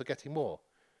ones are getting more.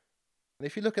 And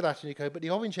if you look at that and you go, but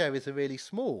the orange areas are really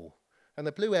small, and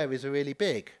the blue areas are really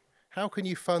big, how can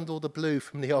you fund all the blue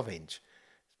from the orange?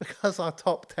 It's because our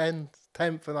top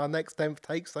 10th and our next 10th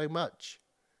take so much.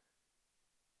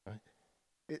 Right?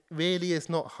 It really is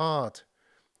not hard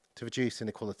to reduce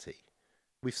inequality.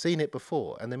 We've seen it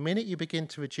before, and the minute you begin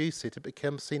to reduce it, it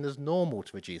becomes seen as normal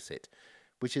to reduce it,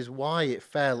 which is why it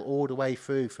fell all the way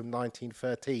through from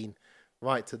 1913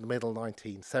 right to the middle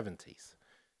 1970s.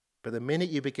 But the minute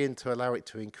you begin to allow it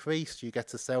to increase, you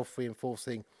get a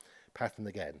self-reinforcing pattern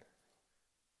again.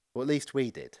 Or at least we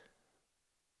did.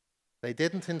 They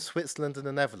didn't in Switzerland and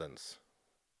the Netherlands.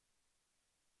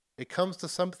 It comes to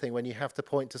something when you have to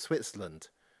point to Switzerland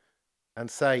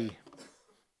and say,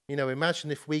 you know,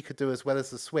 imagine if we could do as well as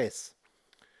the Swiss,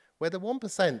 where the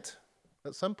 1%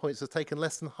 at some points has taken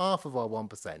less than half of our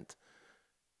 1%,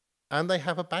 and they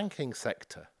have a banking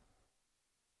sector.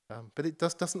 But it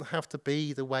doesn't have to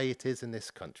be the way it is in this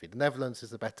country. The Netherlands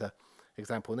is a better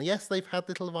example. And yes, they've had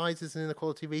little rises in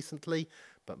inequality recently,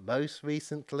 but most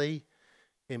recently,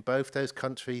 in both those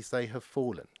countries, they have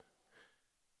fallen.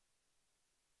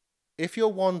 If you're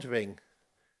wondering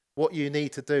what you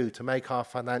need to do to make our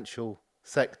financial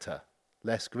sector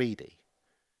less greedy,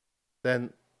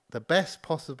 then the best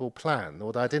possible plan,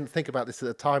 although I didn't think about this at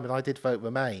the time and I did vote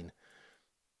Remain,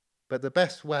 but the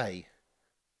best way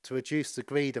to reduce the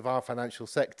greed of our financial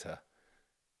sector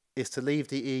is to leave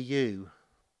the EU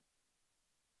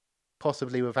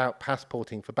possibly without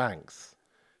passporting for banks,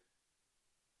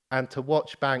 and to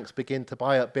watch banks begin to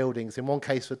buy up buildings. In one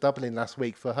case for Dublin last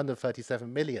week for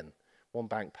 137 million, one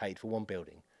bank paid for one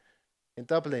building. In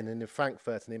Dublin and in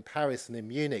Frankfurt and in Paris and in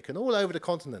Munich and all over the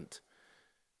continent.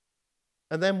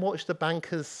 And then watch the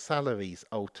bankers' salaries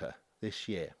alter this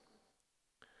year.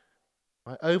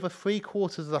 Right, over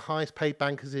 3/4 of the highest paid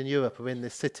bankers in Europe are in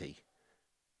this city.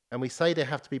 And we say they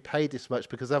have to be paid this much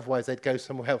because otherwise they'd go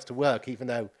somewhere else to work, even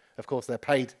though, of course, they're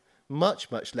paid much,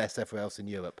 much less everywhere else in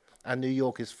Europe. And New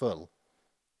York is full.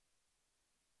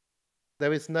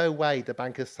 There is no way the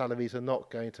bankers' salaries are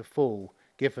not going to fall,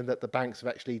 given that the banks are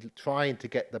actually trying to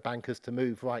get the bankers to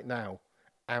move right now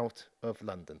out of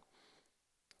London.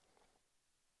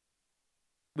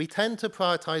 We tend to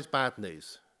prioritise bad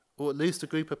news, or at least a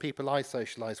group of people I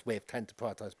socialise with tend to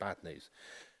prioritise bad news.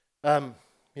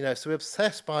 You know, so we're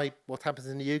obsessed by what happens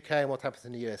in the UK and what happens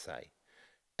in the USA.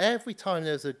 Every time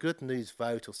there's a good news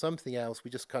vote or something else,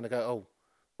 we just kind of go, oh,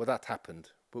 well, that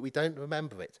happened. But we don't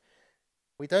remember it.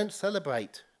 We don't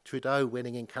celebrate Trudeau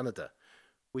winning in Canada.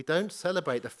 We don't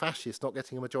celebrate the fascists not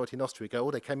getting a majority in Austria. We go,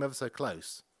 oh, they came ever so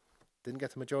close. Didn't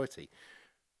get a majority.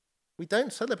 We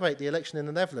don't celebrate the election in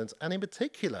the Netherlands. And in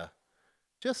particular,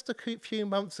 just a few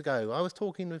months ago, I was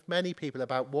talking with many people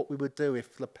about what we would do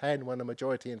if Le Pen won a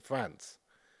majority in France.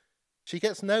 She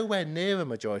gets nowhere near a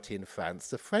majority in France.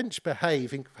 The French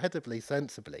behave incredibly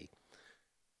sensibly.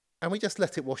 And we just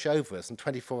let it wash over us. And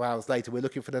 24 hours later, we're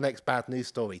looking for the next bad news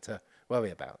story to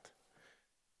worry about.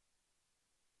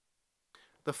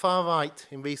 The far right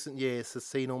in recent years has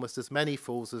seen almost as many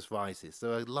falls as rises.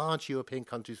 There are large European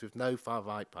countries with no far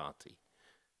right party,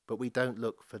 but we don't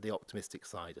look for the optimistic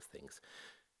side of things,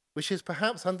 which is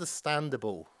perhaps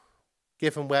understandable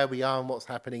given where we are and what's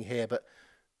happening here. But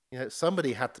you know,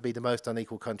 somebody had to be the most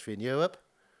unequal country in Europe,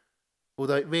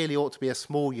 although it really ought to be a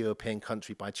small European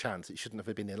country by chance. It shouldn't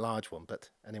have been a large one, but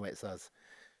anyway, it's us.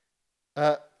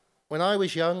 When I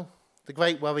was young, the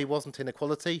great worry wasn't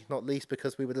inequality, not least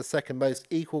because we were the second most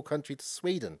equal country to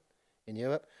Sweden in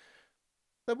Europe.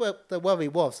 The worry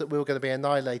was that we were going to be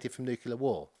annihilated from nuclear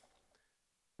war.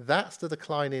 That's the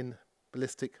decline in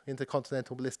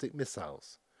intercontinental ballistic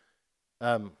missiles.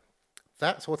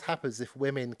 That's what happens if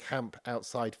women camp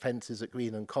outside fences at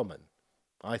Green and Common.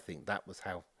 I think that was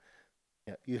how.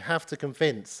 You have to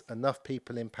convince enough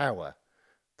people in power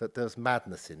that there's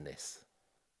madness in this.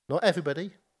 Not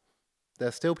everybody. There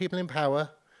are still people in power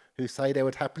who say they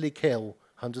would happily kill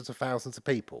hundreds of thousands of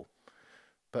people.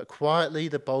 But quietly,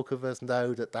 the bulk of us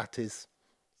know that that is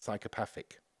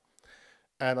psychopathic.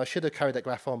 And I should have carried that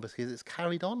graph on because it's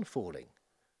carried on falling.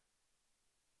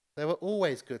 There were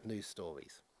always good news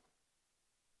stories.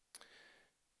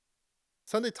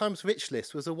 Sunday Times Rich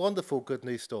List was a wonderful good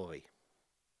news story.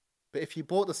 But if you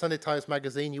bought the Sunday Times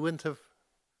magazine, you wouldn't have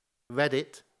read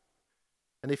it,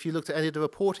 and if you looked at any of the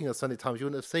reporting on Sunday Times, you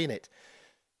wouldn't have seen it.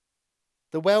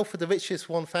 The wealth of the richest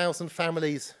 1,000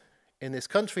 families in this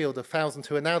country, or the 1,000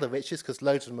 who are now the richest, because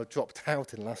loads of them have dropped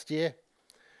out in last year,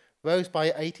 rose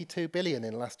by 82 billion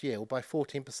in last year, or by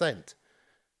 14%.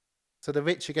 So the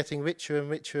rich are getting richer and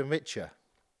richer and richer.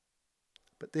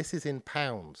 But this is in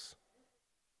pounds.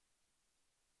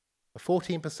 A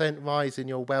 14% rise in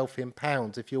your wealth in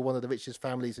pounds, if you're one of the richest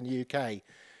families in the UK,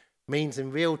 means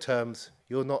in real terms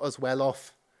you're not as well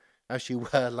off as you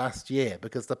were last year,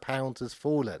 because the pound has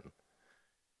fallen.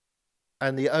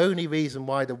 And the only reason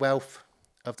why the wealth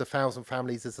of the 1,000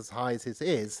 families is as high as it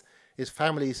is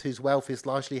families whose wealth is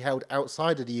largely held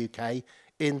outside of the UK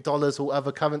in dollars or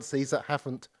other currencies that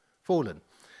haven't fallen.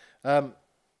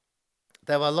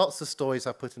 There are lots of stories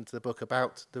I put into the book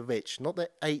about the rich. Not the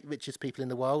 8 richest people in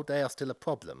the world, they are still a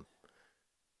problem.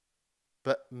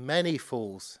 But many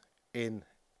falls in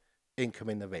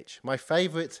income in the rich. My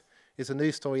favourite is a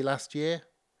news story last year.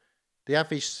 The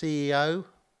average CEO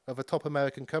of a top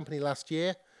American company last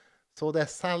year saw their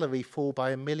salary fall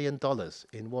by $1 million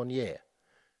in 1 year.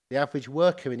 The average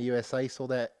worker in the USA saw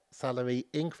their salary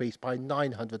increase by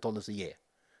 $900 a year.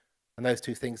 And those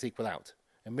two things equal out.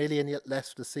 $1 million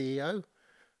less for the CEO,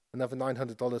 another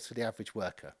 $900 for the average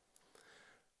worker.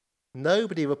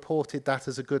 Nobody reported that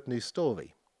as a good news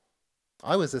story.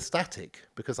 I was ecstatic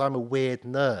because I'm a weird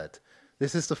nerd.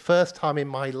 This is the first time in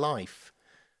my life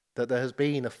that there has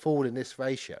been a fall in this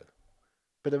ratio.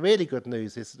 But the really good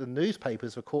news is the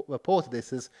newspapers reported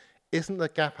this as, isn't the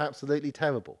gap absolutely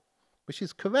terrible? Which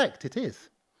is correct, it is.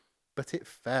 But it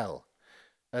fell.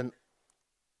 And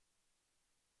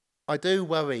I do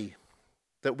worry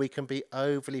that we can be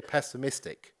overly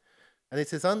pessimistic. And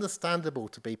it is understandable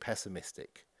to be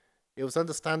pessimistic. It was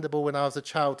understandable when I was a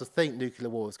child to think nuclear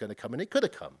war was going to come, and it could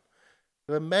have come.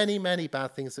 There are many, many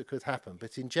bad things that could happen,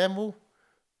 but in general,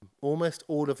 almost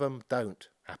all of them don't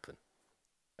happen.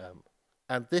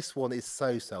 And this one is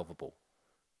so solvable.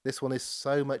 This one is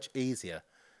so much easier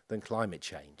than climate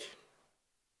change.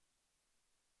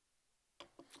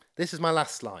 This is my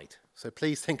last slide, so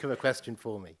please think of a question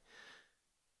for me.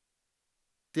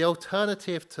 The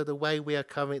alternative to the way we are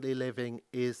currently living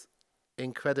is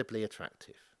incredibly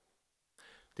attractive.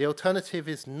 The alternative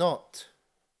is not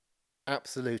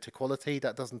absolute equality.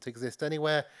 That doesn't exist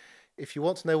anywhere. If you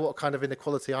want to know what kind of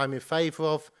inequality I'm in favour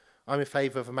of a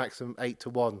maximum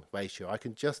 8-to-1 ratio. I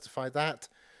can justify that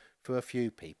for a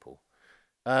few people.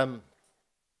 But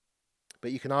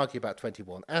you can argue about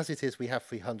 21. As it is, we have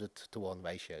 300-to-1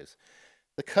 ratios.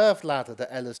 The curved ladder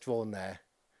that Ella's drawn there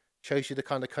shows you the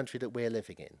kind of country that we're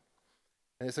living in.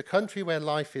 And it's a country where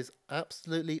life is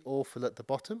absolutely awful at the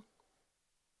bottom.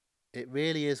 It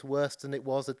really is worse than it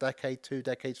was a decade, 2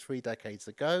 decades, 3 decades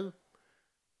ago.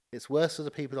 It's worse for the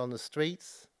people on the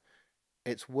streets.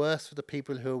 It's worse for the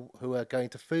people who are going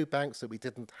to food banks that we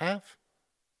didn't have.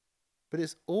 But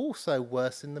it's also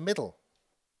worse in the middle,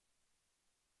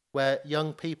 where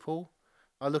young people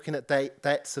are looking at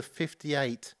debts of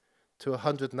 £58,000 to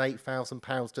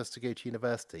 £108,000 just to go to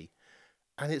university.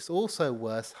 And it's also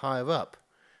worse higher up,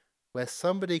 where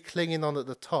somebody clinging on at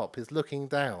the top is looking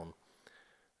down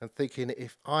and thinking,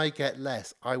 if I get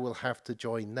less, I will have to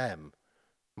join them.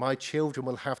 My children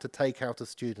will have to take out a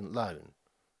student loan.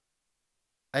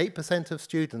 8% of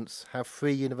students have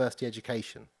free university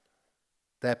education.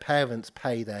 Their parents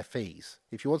pay their fees.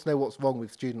 If you want to know what's wrong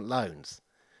with student loans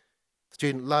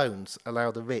allow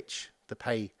the rich to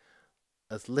pay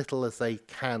as little as they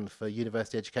can for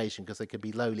university education because they can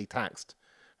be lowly taxed,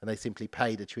 and they simply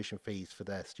pay the tuition fees for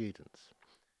their students.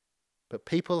 But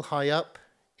people high up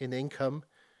in income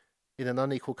in an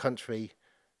unequal country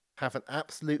have an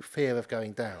absolute fear of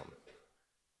going down.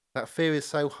 That fear is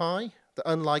so high that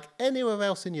unlike anywhere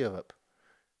else in Europe,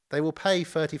 they will pay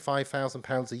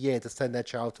 £35,000 a year to send their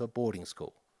child to a boarding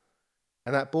school.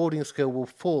 And that boarding school will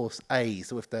force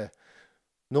A's with the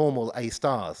normal A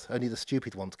stars, only the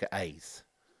stupid ones get A's.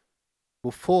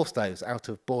 Will force those out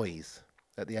of boys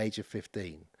at the age of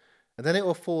 15. And then it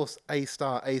will force A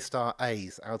star,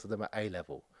 A's out of them at A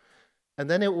level. And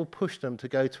then it will push them to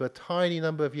go to a tiny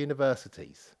number of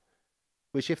universities,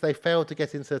 which if they fail to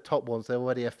get into the top ones, they're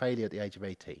already a failure at the age of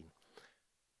 18.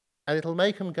 And it'll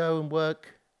make them go and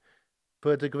work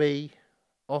for a degree,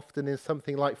 often in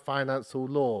something like finance or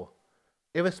law,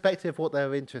 irrespective of what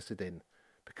they're interested in,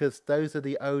 because those are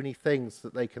the only things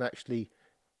that they can actually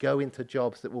go into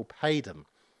jobs that will pay them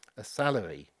a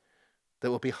salary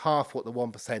that will be half what the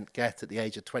 1% get at the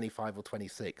age of 25 or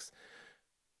 26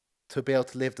 to be able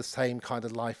to live the same kind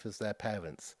of life as their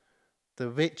parents. The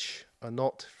rich are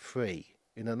not free.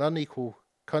 In an unequal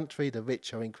country, the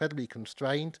rich are incredibly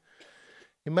constrained.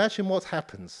 Imagine what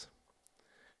happens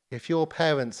if your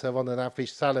parents are on an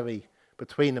average salary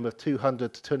between them of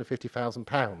 £200,000 to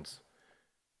 £250,000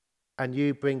 and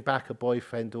you bring back a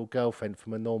boyfriend or girlfriend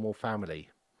from a normal family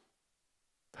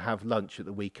to have lunch at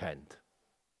the weekend.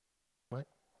 Right?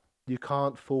 You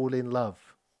can't fall in love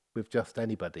with just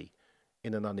anybody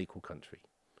in an unequal country.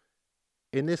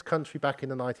 In this country back in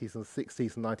the 90s and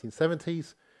 60s and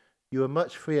 1970s, you were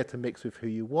much freer to mix with who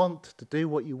you want, to do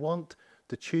what you want,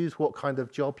 to choose what kind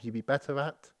of job you'd be better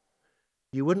at.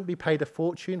 You wouldn't be paid a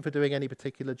fortune for doing any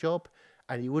particular job,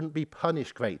 and you wouldn't be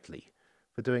punished greatly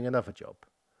for doing another job.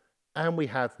 And we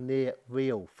had near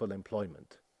real full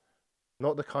employment.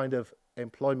 Not the kind of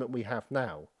employment we have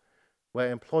now,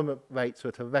 where employment rates are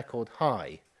at a record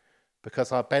high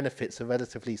because our benefits are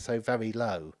relatively so very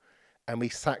low, and we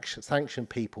sanction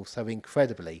people so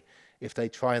incredibly if they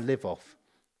try and live off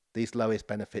these lowest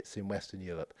benefits in Western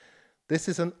Europe. This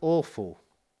is an awful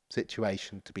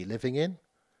situation to be living in.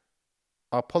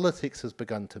 Our politics has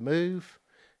begun to move.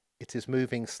 It is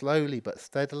moving slowly but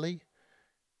steadily.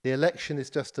 The election is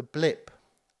just a blip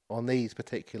on these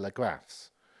particular graphs.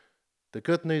 The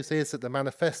good news is that the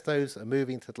manifestos are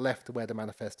moving to the left of where the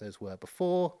manifestos were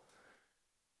before.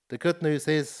 The good news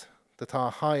is that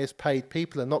our highest paid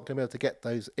people are not going to be able to get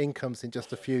those incomes in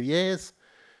just a few years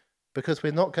because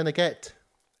we're not going to get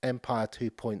Empire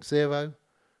 2.0.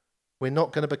 We're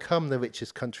not going to become the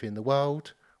richest country in the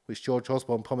world, which George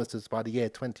Osborne promised us by the year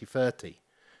 2030.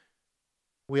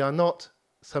 We are not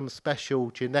some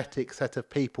special genetic set of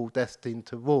people destined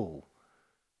to rule.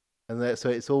 And so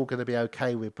it's all going to be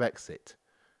okay with Brexit.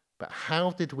 But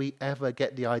how did we ever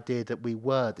get the idea that we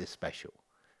were this special?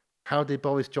 How did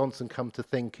Boris Johnson come to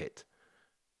think it?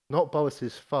 Not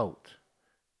Boris's fault.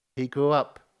 He grew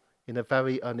up in a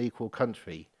very unequal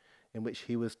country in which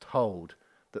he was told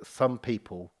that some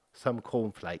people, some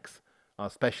cornflakes, are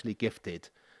specially gifted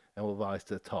and will rise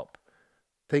to the top.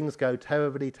 Things go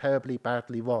terribly, terribly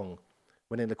badly wrong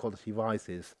when inequality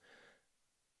rises.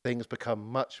 Things become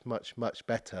much, much, much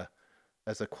better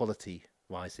as equality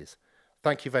rises.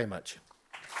 Thank you very much.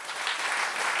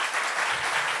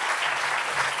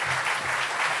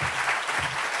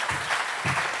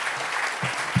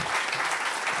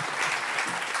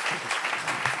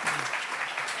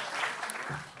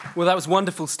 Well, that was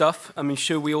wonderful stuff. I'm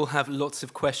sure we all have lots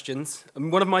of questions.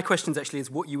 One of my questions actually is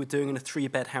what you were doing in a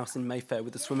 3-bed house in Mayfair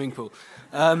with a swimming pool.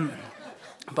 But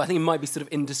I think it might be sort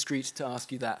of indiscreet to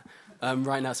ask you that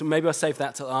right now. So maybe I'll save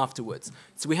that till afterwards.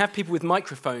 So we have people with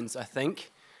microphones, I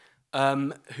think,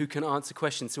 who can answer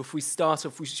questions. So if we start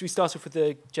off, should we start off with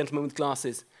the gentleman with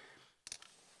glasses?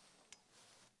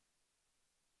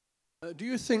 Do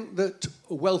you think that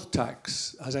a wealth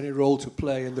tax has any role to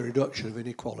play in the reduction of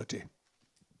inequality?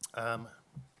 I'll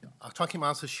try to keep my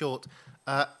answer short.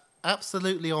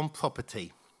 Absolutely on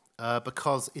property,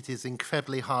 because it is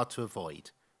incredibly hard to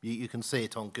avoid. You can see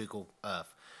it on Google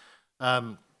Earth.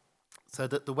 So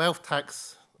that the wealth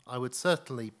tax, I would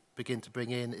certainly begin to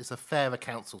bring in, is a fairer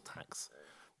council tax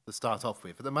to start off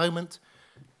with. At the moment,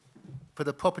 for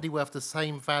the property worth the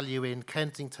same value in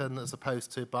Kensington as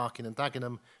opposed to Barking and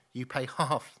Dagenham, you pay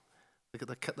half.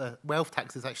 The wealth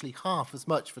tax is actually half as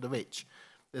much for the rich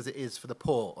as it is for the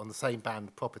poor on the same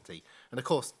band property. And of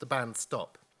course, the bands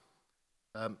stop.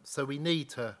 So we need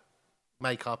to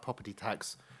make our property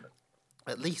tax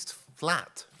at least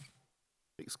flat.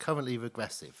 It's currently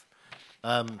regressive.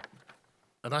 And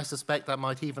I suspect that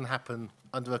might even happen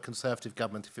under a Conservative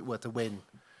government if it were to win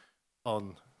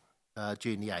on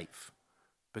June the 8th,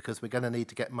 because we're going to need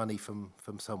to get money from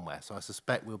somewhere. So I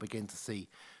suspect we'll begin to see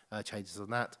changes on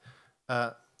that.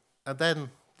 And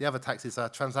then the other taxes are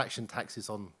transaction taxes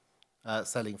on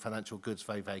selling financial goods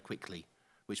very, very quickly,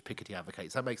 which Piketty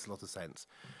advocates. That makes a lot of sense.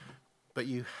 But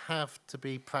you have to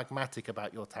be pragmatic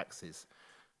about your taxes.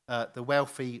 The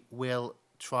wealthy will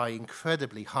try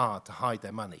incredibly hard to hide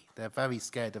their money. They're very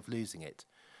scared of losing it.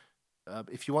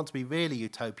 If you want to be really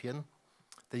utopian,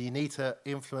 then you need to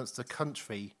influence the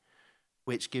country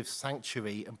which gives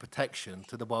sanctuary and protection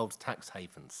to the world's tax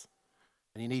havens.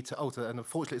 And you need to alter, and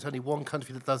unfortunately it's only one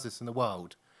country that does this in the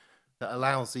world, that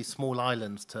allows these small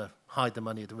islands to hide the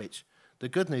money of the rich. The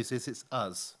good news is it's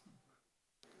us.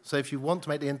 So if you want to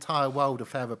make the entire world a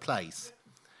fairer place,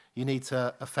 you need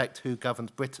to affect who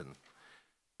governs Britain.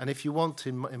 And if you want,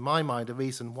 in my mind, a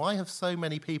reason, why have so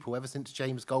many people, ever since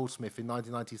James Goldsmith in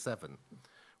 1997,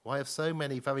 why have so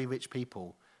many very rich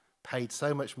people paid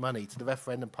so much money to the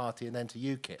referendum party and then to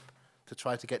UKIP to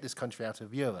try to get this country out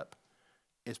of Europe?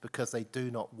 It's because they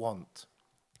do not want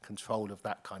control of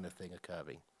that kind of thing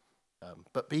occurring.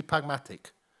 But be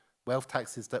pragmatic. Wealth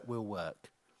taxes that will work.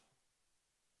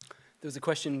 There was a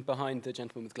question behind the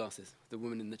gentleman with glasses, the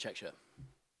woman in the check shirt.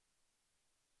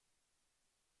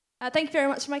 Thank you very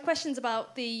much. My question's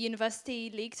about the university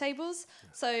league tables.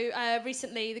 So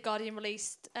recently, The Guardian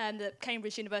released that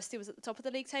Cambridge University was at the top of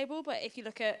the league table, but if you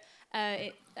look at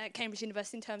Cambridge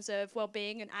University in terms of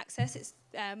well-being and access, it's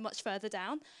much further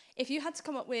down. If you had to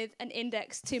come up with an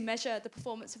index to measure the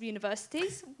performance of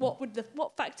universities,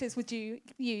 what factors would you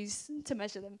use to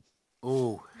measure them?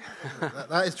 Oh,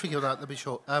 that is tricky. Let me be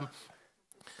short. The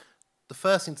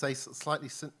first thing to say is slightly...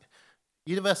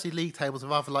 University league tables are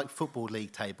rather like football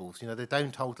league tables. You know, they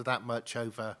don't alter that much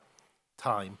over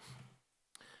time.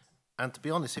 And to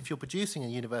be honest, if you're producing a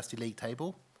university league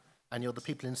table, and you're the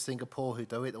people in Singapore who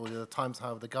do it, or you're the Times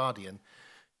Higher of The Guardian,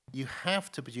 you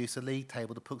have to produce a league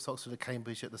table that puts Oxford and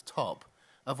Cambridge at the top.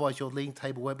 Otherwise, your league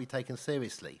table won't be taken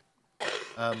seriously.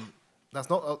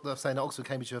 That's not I'm saying that Oxford and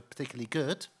Cambridge are particularly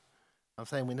good. I'm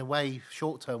saying in a way,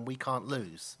 short term, we can't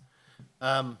lose.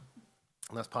 And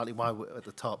that's partly why we're at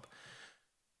the top.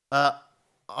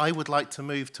 I would like to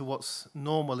move to what's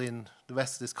normal in the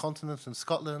rest of this continent and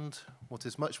Scotland, what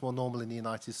is much more normal in the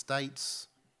United States,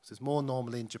 what is more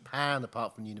normal in Japan,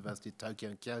 apart from the University of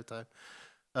Tokyo and Kyoto,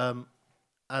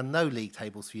 and no league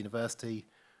tables for university.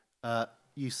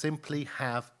 You simply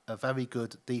have a very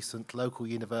good, decent local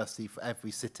university for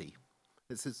every city.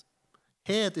 This is,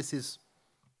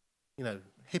 you know,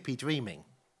 hippie dreaming.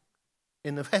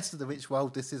 In the rest of the rich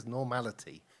world, this is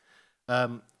normality.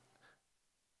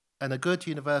 And a good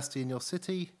university in your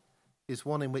city is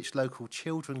one in which local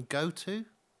children go to.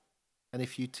 And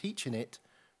if you teach in it,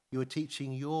 you are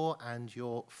teaching your and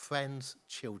your friends'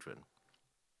 children.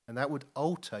 And that would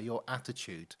alter your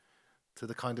attitude to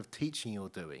the kind of teaching you're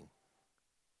doing.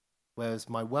 Whereas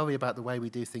my worry about the way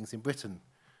we do things in Britain,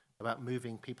 about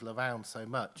moving people around so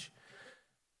much,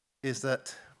 is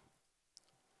that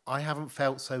I haven't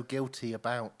felt so guilty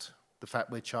about the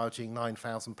fact we're charging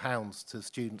 £9,000 to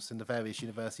students in the various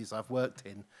universities I've worked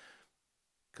in,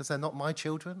 because they're not my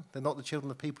children, they're not the children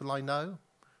of people I know,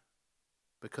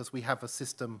 because we have a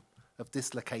system of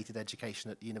dislocated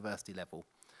education at the university level.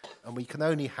 And we can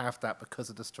only have that because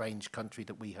of the strange country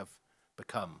that we have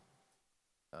become.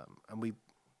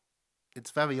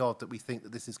 It's very odd that we think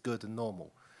that this is good and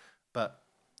normal. But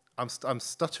I'm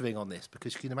stuttering on this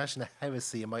because you can imagine a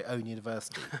heresy in my own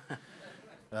university.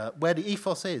 Where the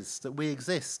ethos is that we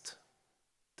exist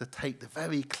to take the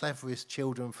very cleverest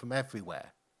children from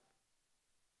everywhere.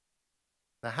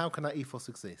 Now, how can that ethos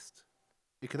exist?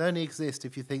 It can only exist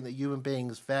if you think that human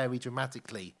beings vary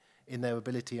dramatically in their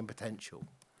ability and potential.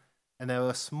 And there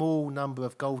are a small number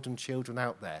of golden children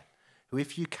out there who,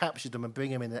 if you capture them and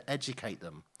bring them in and educate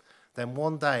them, then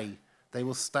one day they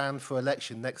will stand for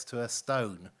election next to a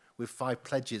stone with 5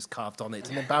 pledges carved on it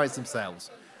and embarrass themselves.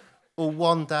 Or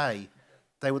one day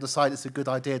they will decide it's a good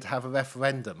idea to have a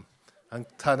referendum and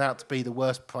turn out to be the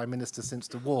worst prime minister since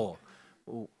the war.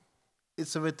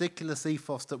 It's a ridiculous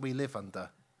ethos that we live under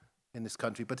in this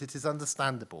country, but it is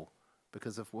understandable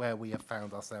because of where we have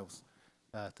found ourselves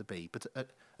to be. But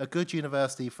a good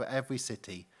university for every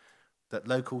city that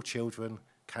local children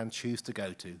can choose to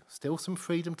go to. Still some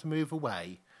freedom to move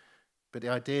away, but the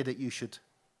idea that you should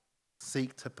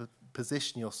seek to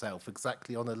position yourself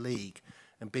exactly on a league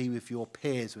and be with your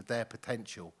peers with their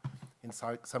potential in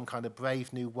some kind of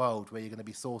brave new world where you're going to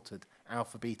be sorted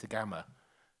alpha, beta, gamma.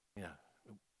 You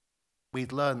know,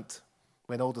 we'd learnt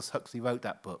when Aldous Huxley wrote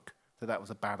that book that that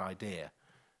was a bad idea.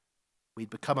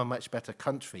 We'd become a much better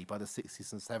country by the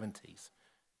 60s and 70s.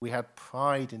 We had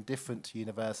pride in different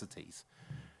universities.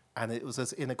 And it was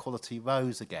as inequality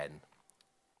rose again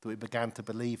that we began to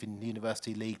believe in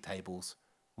university league tables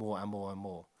more and more and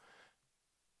more.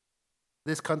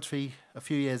 This country, a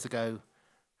few years ago,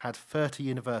 had 30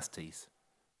 universities,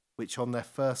 which on their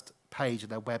first page of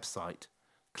their website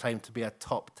claimed to be a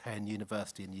top 10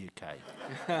 university in the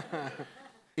UK.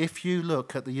 If you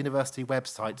look at the university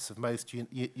websites of most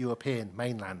European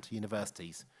mainland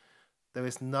universities, there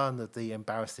is none of the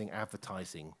embarrassing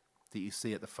advertising that you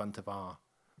see at the front of our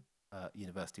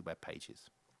university web pages.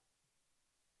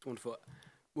 Wonderful.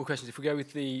 More questions. If we go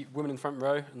with the woman in the front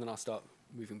row, and then I'll start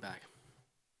moving back.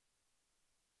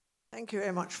 Thank you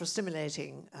very much for a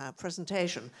stimulating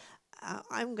presentation.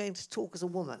 I'm going to talk as a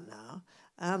woman now.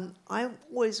 I'm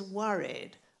always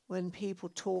worried when people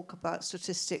talk about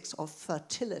statistics of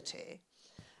fertility,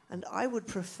 and I would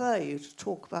prefer you to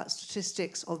talk about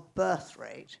statistics of birth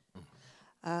rate.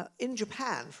 In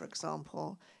Japan, for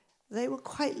example, they were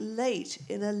quite late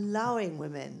in allowing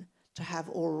women to have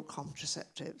oral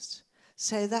contraceptives,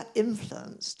 so that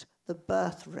influenced the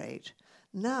birth rate.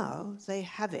 Now they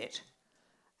have it.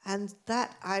 And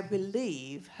that, I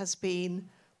believe, has been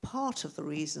part of the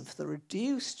reason for the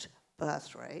reduced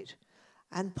birth rate,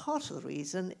 and part of the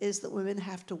reason is that women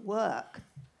have to work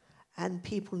and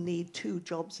people need 2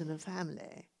 jobs in a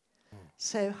family.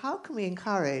 So how can we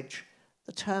encourage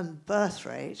the term birth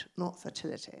rate, not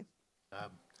fertility?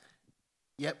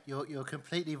 Yep, you're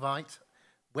completely right.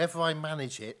 Whether I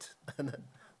manage it,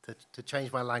 to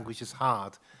change my language is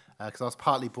hard, because I was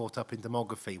partly brought up in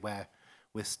demography where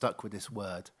we're stuck with this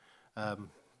word.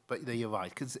 But you're right,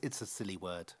 because it's a silly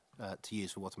word to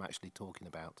use for what I'm actually talking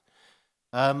about.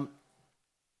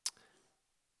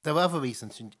 There are other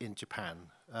reasons in Japan.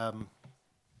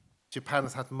 Japan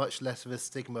has had much less of a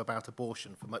stigma about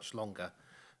abortion for much longer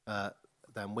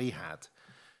than we had.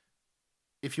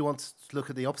 If you want to look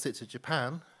at the opposites of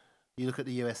Japan, you look at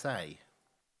the USA.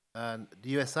 And the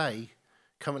USA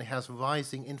currently has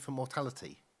rising infant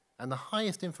mortality and the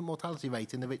highest infant mortality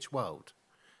rate in the rich world.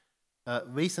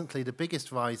 Recently, the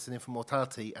biggest rise in infant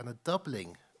mortality and a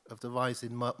doubling of the rise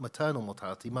in maternal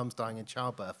mortality, mums dying in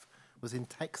childbirth, was in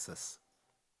Texas.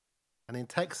 And in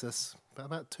Texas,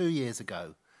 about 2 years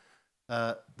ago,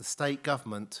 the state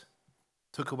government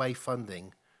took away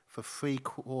funding for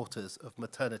 3/4 of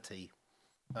maternity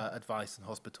advice in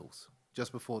hospitals,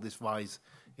 just before this rise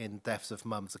in deaths of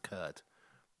mums occurred.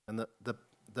 And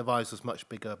the rise was much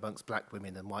bigger amongst black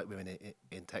women and white women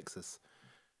in Texas.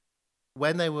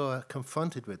 When they were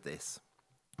confronted with this,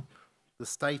 the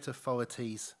state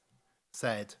authorities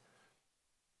said,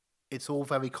 it's all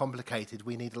very complicated,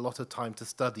 we need a lot of time to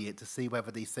study it to see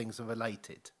whether these things are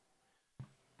related.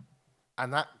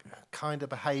 And that kind of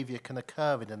behaviour can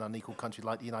occur in an unequal country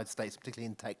like the United States, particularly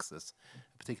in Texas,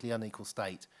 a particularly unequal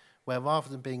state, where rather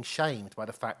than being shamed by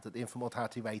the fact that the infant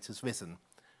mortality rate has risen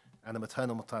and the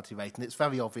maternal mortality rate, and it's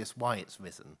very obvious why it's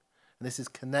risen, and this is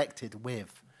connected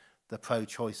with the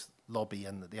pro-choice lobby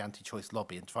and the anti-choice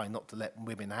lobby and trying not to let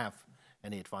women have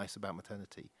any advice about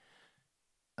maternity.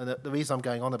 And the reason I'm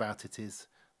going on about it is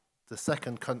the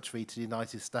second country to the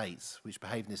United States which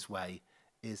behaved in this way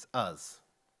is us.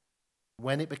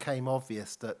 When it became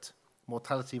obvious that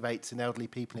mortality rates in elderly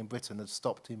people in Britain had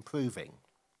stopped improving,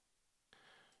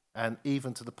 and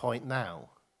even to the point now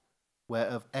where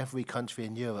of every country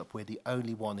in Europe, we're the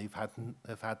only one who've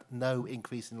had no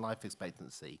increase in life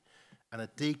expectancy and a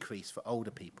decrease for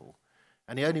older people.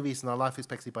 And the only reason our life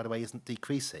expectancy, by the way, isn't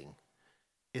decreasing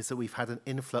is that we've had an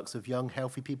influx of young,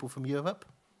 healthy people from Europe,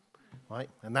 right?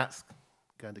 And that's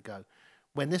going to go.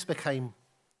 When this became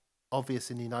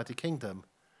obvious in the United Kingdom,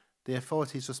 the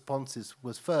authorities' responses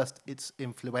was first, it's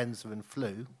influenza and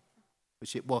flu,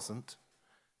 which it wasn't,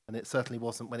 and it certainly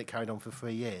wasn't when it carried on for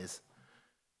 3 years.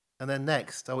 And then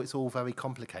next, oh, it's all very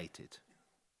complicated.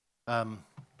 And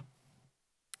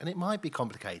it might be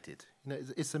complicated. You know,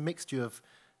 it's a mixture of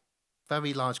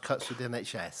very large cuts with the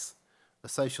NHS, a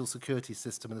social security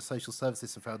system and a social service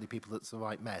system for elderly people that's the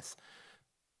right mess,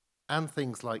 and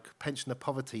things like pensioner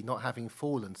poverty not having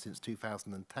fallen since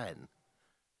 2010.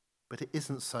 But it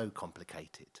isn't so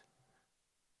complicated.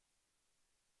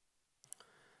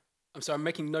 I'm sorry, I'm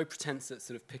making no pretense at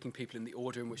sort of picking people in the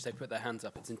order in which they put their hands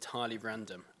up. It's entirely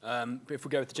random. But if we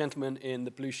go with the gentleman in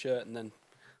the blue shirt and then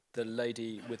the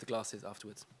lady with the glasses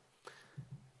afterwards.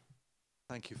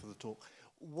 Thank you for the talk.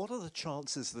 What are the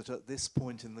chances that at this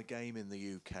point in the game in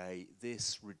the UK,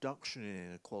 this reduction in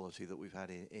inequality that we've had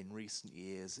in recent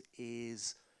years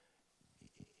is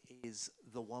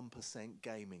the 1%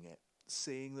 gaming it,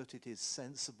 seeing that it is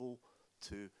sensible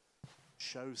to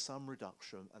show some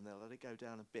reduction and then let it go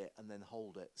down a bit and then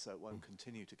hold it so it won't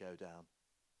continue to go down?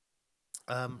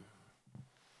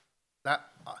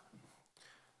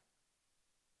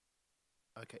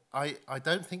 Okay, I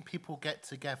don't think people get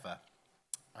together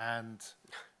and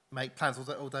make plans,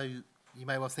 although you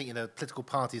may well think, you know, political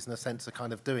parties in a sense are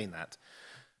kind of doing that.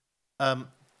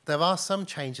 There are some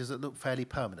changes that look fairly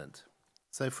permanent.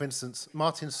 So, for instance,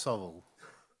 Martin Sorrell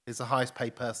is the highest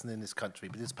paid person in this country,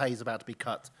 but his pay is about to be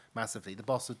cut massively. The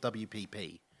boss of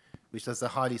WPP, which does the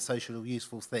highly social,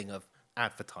 useful thing of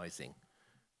advertising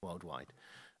worldwide.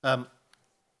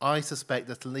 I suspect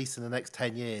that at least in the next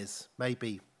 10 years,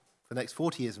 maybe for the next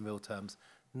 40 years in real terms,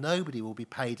 nobody will be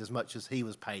paid as much as he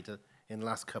was paid in the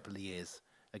last couple of years.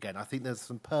 Again, I think there's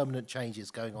some permanent changes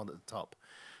going on at the top.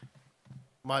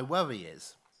 My worry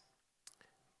is,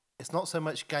 it's not so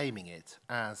much gaming it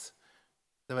as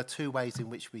there are 2 ways in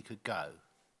which we could go.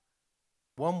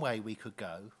 One way we could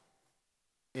go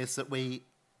is that we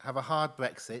have a hard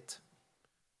Brexit,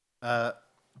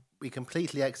 we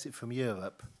completely exit from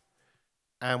Europe,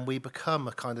 and we become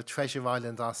a kind of treasure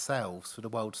island ourselves for the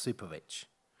world's super rich.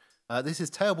 This is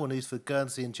terrible news for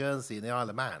Guernsey and Jersey and the Isle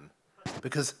of Man,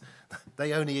 because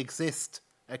they only exist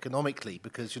economically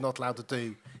because you're not allowed to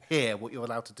do here what you're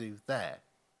allowed to do there.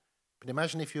 But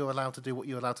imagine if you're allowed to do what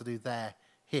you're allowed to do there,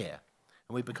 here,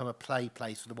 and we become a play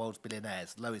place for the world's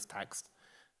billionaires, lowest taxed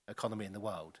economy in the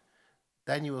world,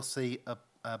 then you will see a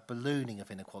ballooning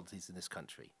of inequalities in this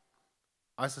country.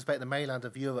 I suspect the mainland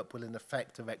of Europe will in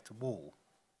effect erect a wall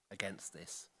against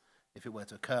this if it were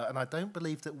to occur, and I don't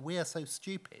believe that we are so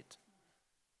stupid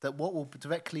that what will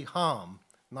directly harm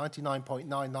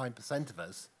 99.99% of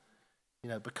us,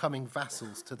 becoming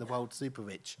vassals to the world super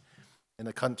rich in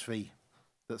a country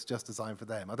that's just designed for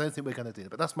them. I don't think we're going to do it,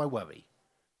 but that's my worry.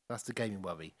 That's the gaming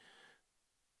worry.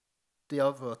 The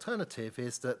other alternative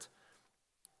is that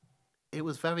it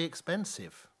was very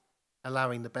expensive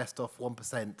allowing the best off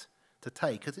 1% to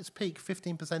take, at its peak,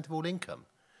 15% of all income.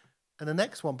 And the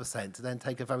next 1% to then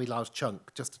take a very large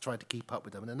chunk just to try to keep up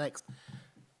with them. And the next,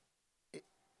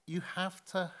 you have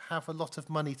to have a lot of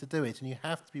money to do it, and you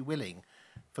have to be willing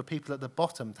for people at the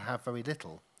bottom to have very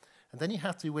little. And then you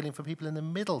have to be willing for people in the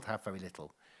middle to have very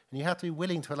little. And you have to be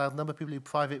willing to allow the number of people who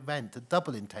private rent to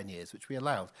double in 10 years, which we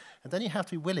allowed. And then you have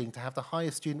to be willing to have the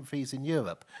highest student fees in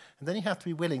Europe. And then you have to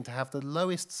be willing to have the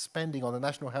lowest spending on the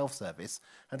National Health Service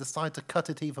and decide to cut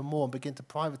it even more and begin to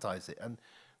privatise it. And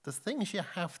the things you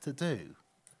have to do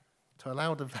to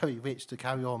allow the very rich to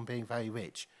carry on being very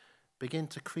rich begin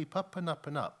to creep up and up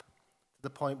and up to the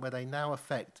point where they now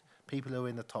affect people who are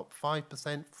in the top 5%,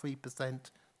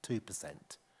 3%, 2%.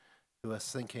 Who are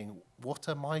thinking, what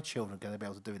are my children going to be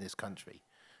able to do in this country?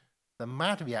 The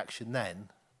mad reaction then,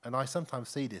 and I sometimes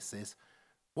see this, is,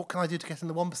 what can I do to get in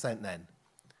the 1% then?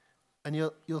 And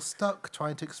you're stuck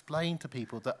trying to explain to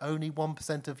people that only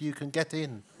 1% of you can get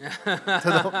in to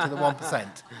the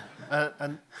 1%.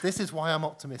 And this is why I'm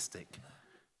optimistic.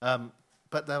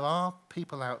 But there are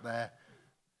people out there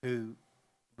who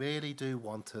really do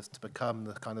want us to become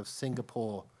the kind of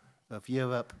Singapore of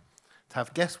Europe, to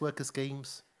have guest worker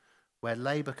schemes, where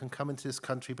labour can come into this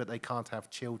country but they can't have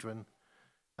children,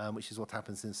 which is what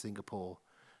happens in Singapore,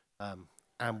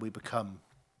 and we become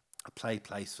a play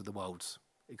place for the world's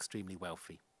extremely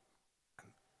wealthy.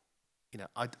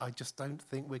 I just don't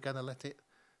think we're going to let it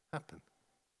happen.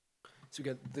 So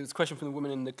there's a question from the woman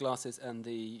in the glasses and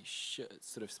the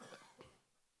sort of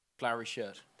flowery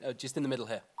shirt, just in the middle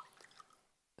here.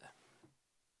 There.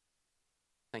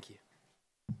 Thank you.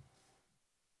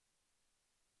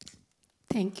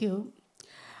 Thank you.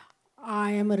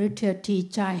 I am a retired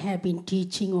teacher. I have been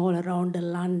teaching all around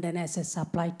London as a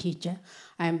supply teacher.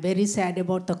 I am very sad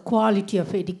about the quality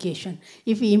of education.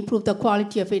 If we improve the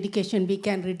quality of education, we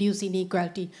can reduce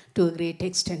inequality to a great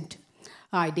extent.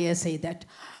 I dare say that.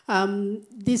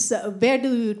 Where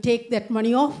do you take that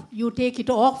money off? You take it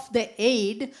off the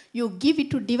aid. You give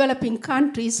it to developing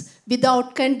countries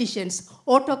without conditions.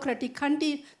 Autocratic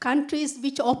countries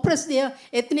which oppress their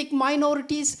ethnic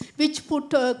minorities, which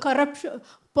put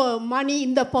money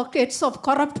in the pockets of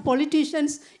corrupt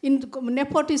politicians, in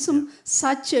nepotism.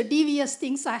 Such devious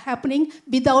things are happening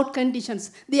without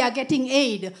conditions. They are getting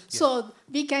aid. So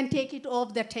we can take it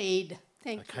off that aid.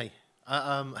 Thank you. Okay.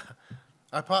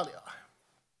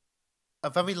 A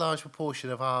very large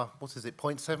proportion of our,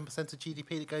 0.7% of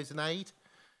GDP that goes in aid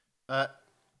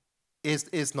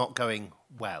is not going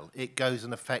well. It goes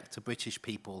in effect to British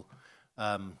people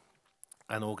and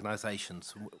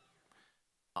organisations.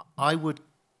 I would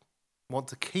want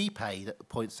to keep aid at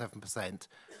 0.7%,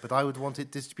 but I would want it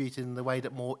distributed in the way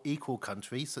that more equal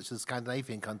countries, such as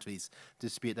Scandinavian countries,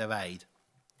 distribute their aid,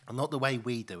 and not the way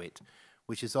we do it,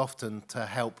 which is often to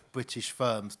help British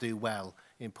firms do well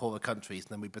in poorer countries,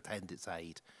 and then we pretend it's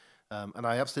aid. And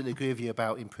I absolutely agree with you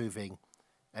about improving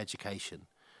education.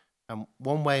 And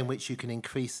one way in which you can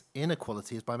increase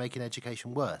inequality is by making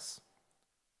education worse.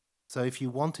 So if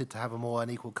you wanted to have a more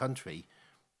unequal country,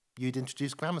 you'd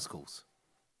introduce grammar schools.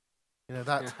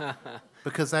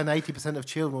 Because then 80% of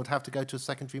children would have to go to a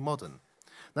secondary modern.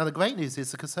 Now, the great news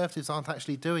is the Conservatives aren't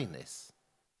actually doing this.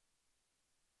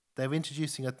 They're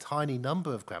introducing a tiny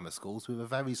number of grammar schools with a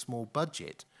very small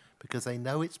budget because they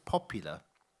know it's popular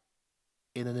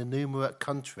in an enumerate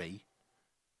country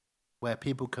where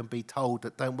people can be told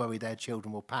that, don't worry, their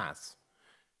children will pass.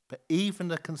 But even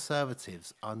the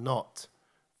Conservatives are not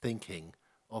thinking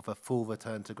of a full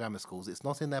return to grammar schools. It's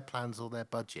not in their plans or their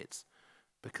budgets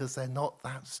because they're not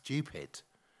that stupid.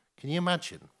 Can you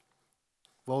imagine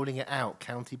rolling it out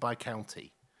county by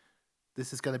county?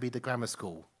 This is going to be the grammar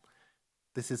school.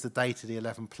 This is the date of the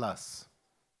 11+. Can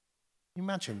you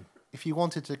imagine if you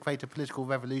wanted to create a political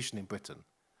revolution in Britain,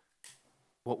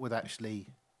 what would actually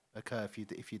occur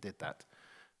if you did that?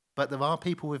 But there are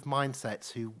people with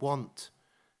mindsets who want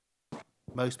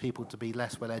most people to be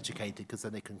less well educated because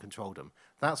then they can control them.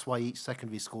 That's why each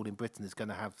secondary school in Britain is going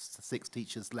to have 6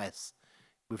 teachers less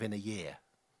within a year.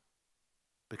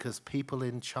 Because people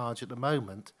in charge at the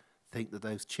moment think that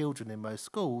those children in most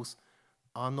schools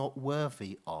are not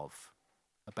worthy of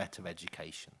a better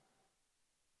education.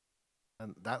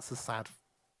 And that's a sad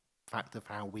fact of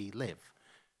how we live.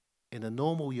 In a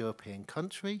normal European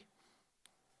country,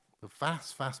 the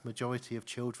vast, vast majority of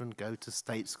children go to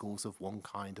state schools of one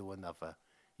kind or another.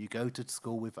 You go to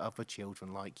school with other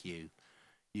children like you.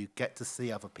 You get to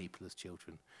see other people as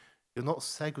children. You're not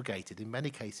segregated, in many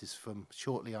cases, from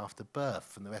shortly after birth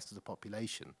from the rest of the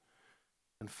population.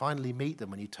 And finally meet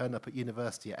them when you turn up at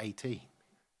university at 18.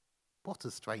 What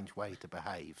a strange way to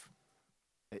behave.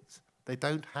 They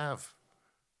don't have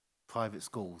private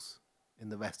schools in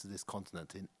the rest of this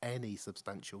continent in any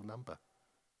substantial number.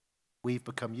 We've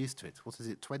become used to it. What is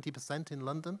it, 20% in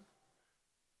London?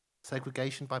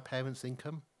 Segregation by parents'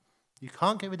 income? You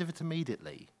can't get rid of it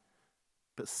immediately,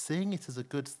 but seeing it as a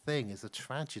good thing is a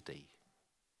tragedy.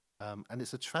 And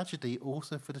it's a tragedy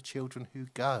also for the children who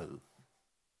go,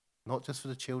 not just for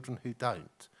the children who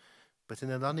don't. But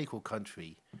in an unequal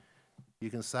country, you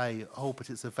can say, oh, but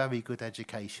it's a very good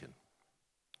education.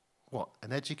 What,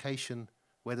 an education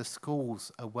where the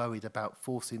schools are worried about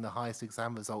forcing the highest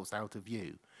exam results out of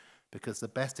you, because the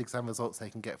best exam results they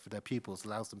can get for their pupils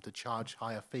allows them to charge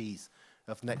higher fees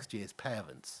of next year's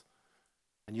parents.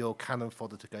 And you're cannon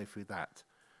fodder to go through that.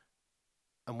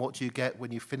 And what do you get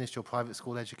when you finish your private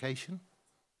school education?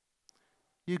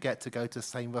 You get to go to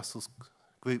St. Russell's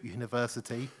Group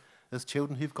University as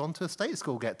children who've gone to a state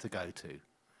school get to go to.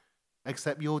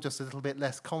 Except you're just a little bit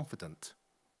less confident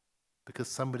because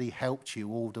somebody helped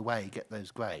you all the way get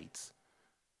those grades.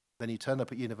 Then you turn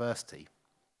up at university,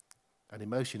 and in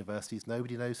most universities,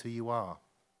 nobody knows who you are.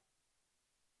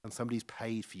 And somebody's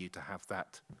paid for you to have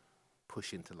that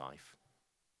push into life.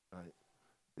 Right?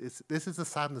 This is the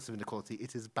sadness of inequality.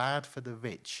 It is bad for the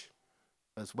rich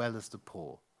as well as the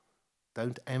poor.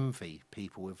 Don't envy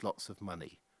people with lots of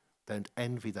money. Don't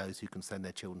envy those who can send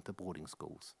their children to boarding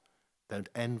schools. Don't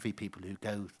envy people who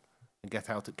go and get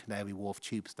out at Canary Wharf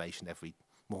tube station every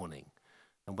morning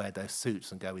and wear those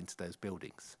suits and go into those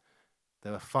buildings.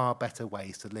 There are far better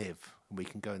ways to live, and we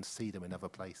can go and see them in other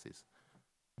places.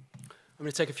 I'm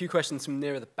going to take a few questions from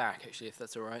nearer the back, actually, if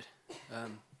that's all right. Do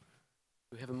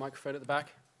we have a microphone at the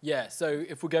back? Yeah, so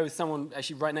if we go with someone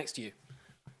actually right next to you,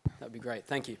 that would be great.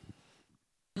 Thank you.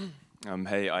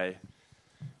 Hey,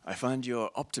 I find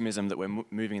your optimism that we're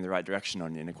moving in the right direction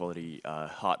on inequality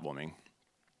heartwarming.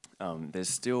 There's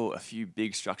still a few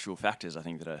big structural factors, I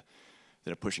think, that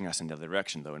are pushing us in the other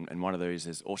direction, though, and one of those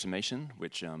is automation,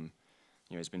 which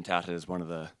has been touted as one of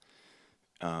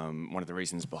the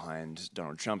reasons behind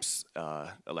Donald Trump's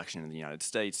election in the United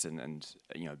States, and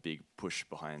a big push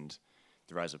behind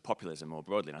the rise of populism more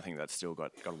broadly. And I think that's still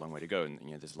got a long way to go. And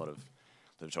there's a lot of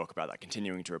talk about that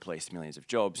continuing to replace millions of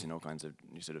jobs in all kinds of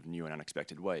new and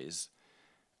unexpected ways.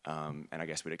 And I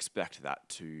guess we'd expect that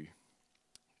to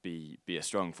be a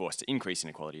strong force to increase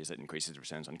inequality as it increases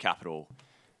returns on capital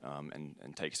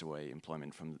and takes away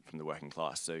employment from the working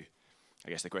class. So I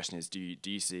guess the question is, do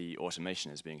you see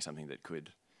automation as being something that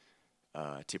could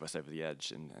tip us over the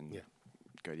edge and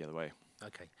go the other way?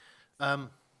 Okay.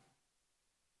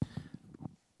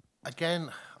 Again,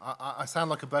 I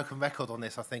sound like a broken record on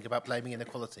this, I think, about blaming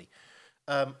inequality.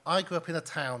 I grew up in a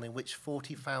town in which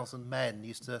 40,000 men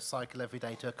used to cycle every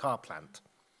day to a car plant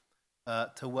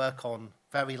to work on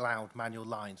very loud manual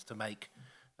lines to make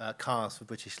cars for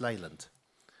British Leyland.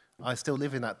 I still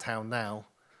live in that town now,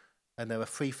 and there are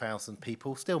 3,000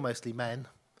 people, still mostly men.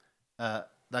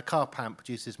 The car plant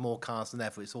produces more cars than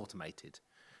ever. It's automated.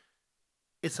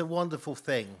 It's a wonderful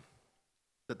thing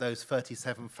that those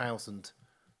 37,000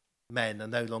 men are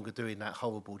no longer doing that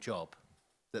horrible job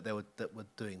that were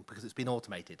doing because it's been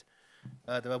automated.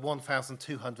 There are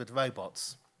 1,200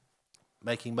 robots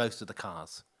making most of the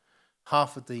cars.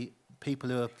 Half of the people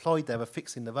who are employed there are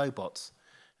fixing the robots,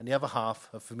 and the other half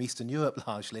are from Eastern Europe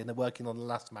largely, and they're working on the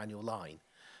last manual line.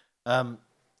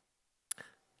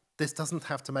 This doesn't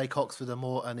have to make Oxford a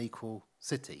more unequal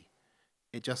city.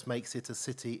 It just makes it a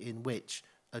city in which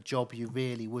a job you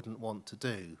really wouldn't want to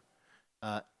do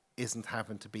isn't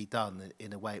having to be done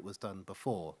in a way it was done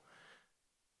before.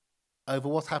 Over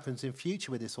what happens in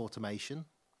future with this automation,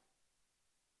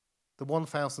 the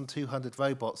 1,200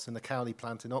 robots in the Cowley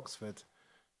plant in Oxford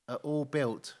are all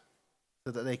built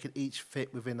so that they can each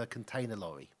fit within a container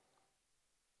lorry,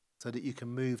 so that you can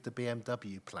move the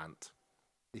BMW plant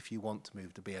if you want to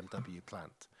move the BMW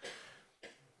plant.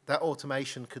 That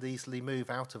automation could easily move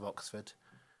out of Oxford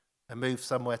and move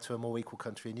somewhere to a more equal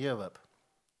country in Europe.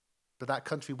 but that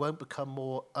country won't become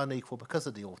more unequal because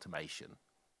of the automation.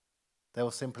 They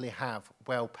will simply have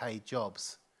well-paid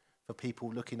jobs for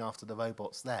people looking after the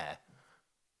robots there,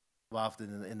 rather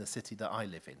than in the city that I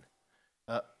live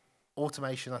in.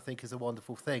 Automation, I think, is a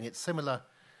wonderful thing. It's similar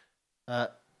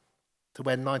to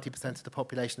when 90% of the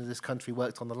population of this country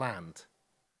worked on the land.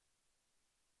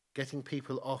 Getting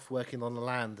people off working on the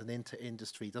land and into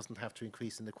industry doesn't have to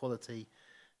increase inequality.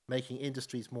 Making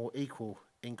industries more equal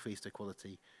increased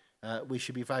equality. We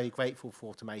should be very grateful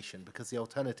for automation, because the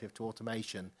alternative to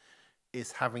automation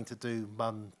is having to do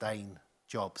mundane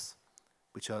jobs,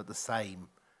 which are the same.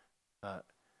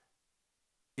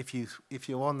 If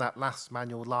you're on that last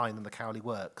manual line in the Cowley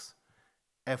Works,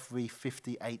 every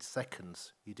 58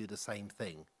 seconds you do the same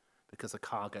thing, because a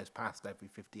car goes past every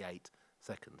 58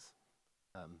 seconds.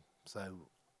 So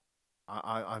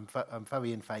I'm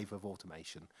very in favour of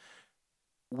automation.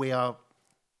 We are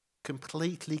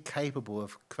completely capable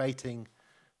of creating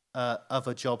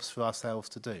other jobs for ourselves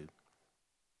to do.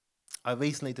 I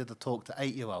recently did a talk to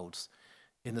 8-year-olds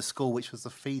in the school which was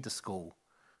the feeder school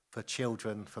for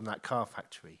children from that car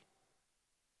factory.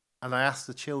 And I asked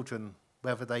the children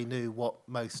whether they knew what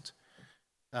most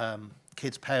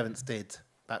kids' parents did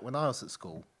back when I was at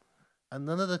school. And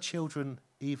none of the children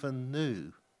even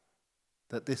knew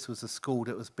that this was a school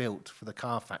that was built for the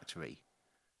car factory.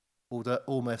 Although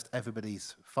almost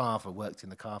everybody's father worked in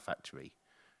the car factory.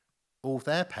 All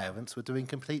their parents were doing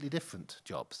completely different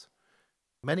jobs.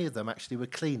 Many of them actually were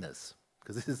cleaners,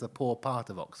 because this is a poor part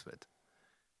of Oxford.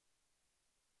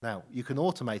 Now, you can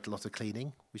automate a lot of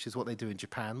cleaning, which is what they do in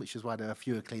Japan, which is why there are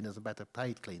fewer cleaners and better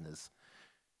paid cleaners.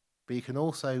 But you can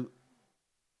also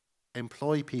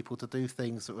employ people to do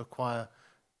things that require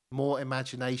more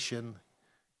imagination,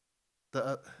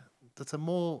 that are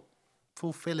more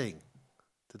fulfilling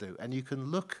to do. And you can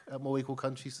look at more equal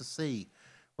countries to see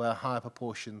where a higher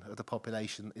proportion of the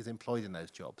population is employed in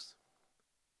those jobs.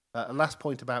 A last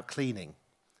point about cleaning.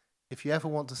 If you ever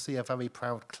want to see a very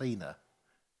proud cleaner,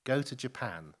 go to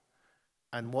Japan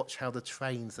and watch how the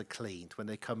trains are cleaned when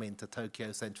they come into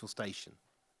Tokyo Central Station.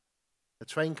 The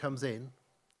train comes in,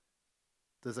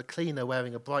 there's a cleaner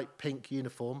wearing a bright pink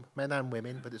uniform, men and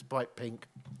women, but it's bright pink.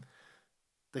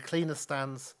 The cleaner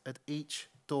stands at each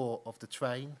door of the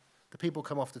train. The people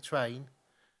come off the train.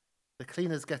 The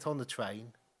cleaners get on the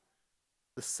train.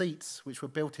 The seats, which were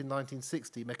built in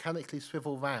 1960, mechanically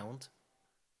swivel round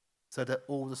so that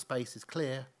all the space is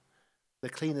clear. The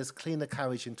cleaners clean the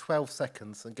carriage in 12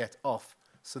 seconds and get off,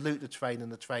 salute the train,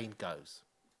 and the train goes.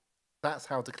 That's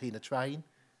how to clean a train.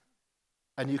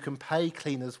 And you can pay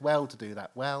cleaners well to do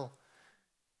that well.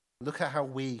 Look at how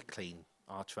we clean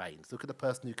our trains. Look at the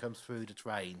person who comes through the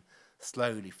train,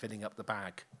 slowly filling up the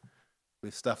bag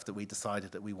with stuff that we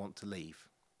decided that we want to leave.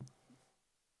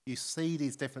 You see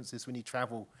these differences when you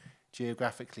travel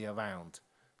geographically around.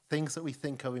 Things that we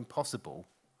think are impossible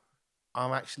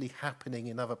are actually happening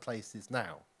in other places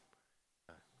now.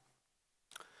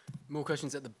 More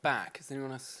questions at the back. Is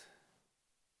anyone else?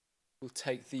 We'll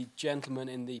take the gentleman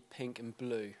in the pink and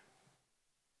blue.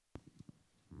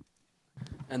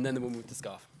 And then we'll move to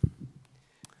scarf.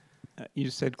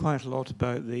 You said quite a lot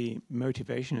about the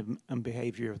motivation and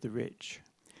behaviour of the rich,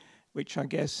 which I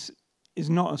guess is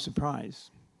not a surprise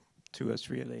to us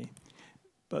really,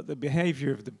 but the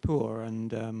behaviour of the poor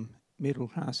and middle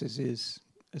classes is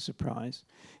a surprise,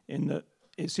 in that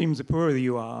it seems the poorer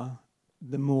you are,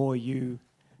 the more you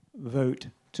vote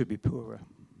to be poorer.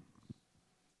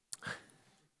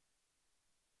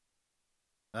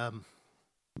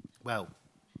 Well,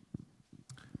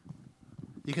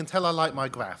 you can tell I like my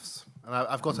graphs, and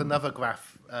I've got another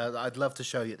graph that I'd love to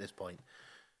show you at this point.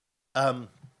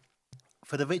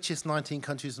 For the richest 19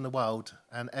 countries in the world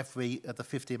and every of the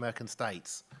 50 American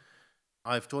states,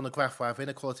 I've drawn a graph where I have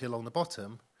inequality along the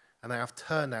bottom and I have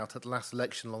turnout at the last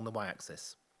election along the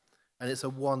y-axis. And it's a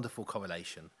wonderful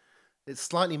correlation. It's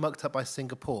slightly mucked up by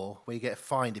Singapore, where you get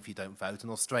fined if you don't vote,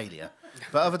 and Australia.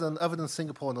 But other than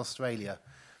Singapore and Australia,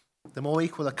 the more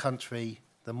equal a country,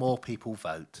 the more people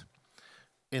vote.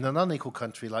 In an unequal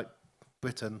country like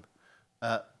Britain,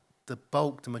 the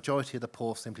majority of the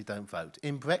poor simply don't vote.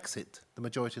 In Brexit, the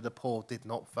majority of the poor did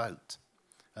not vote.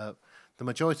 The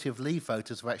majority of Leave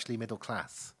voters were actually middle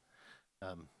class,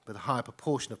 but a higher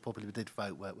proportion of people who did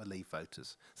vote were Leave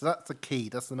voters. So that's the key,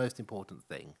 that's the most important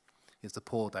thing, is the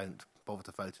poor don't bother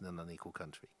to vote in an unequal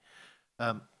country.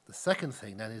 The second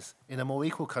thing then is, in a more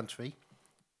equal country,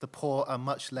 the poor are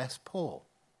much less poor.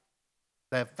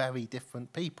 They're very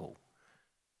different people.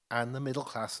 And the middle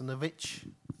class and the rich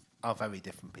are very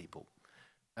different people.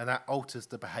 And that alters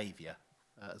the behaviour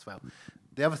as well.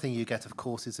 The other thing you get, of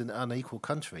course, is in unequal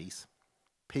countries,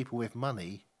 people with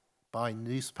money by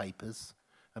newspapers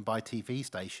and by TV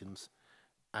stations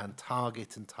and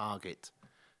target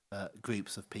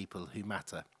groups of people who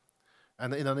matter.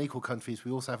 And in unequal countries,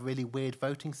 we also have really weird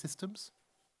voting systems.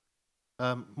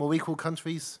 More equal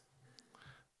countries,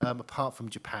 apart from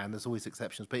Japan, there's always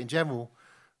exceptions, but in general,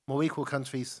 more equal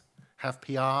countries have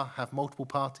PR, have multiple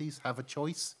parties, have a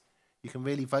choice. You can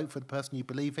really vote for the person you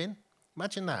believe in.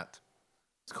 Imagine that.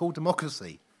 It's called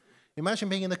democracy. Imagine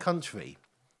being in a country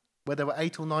where there were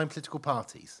 8 or 9 political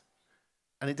parties,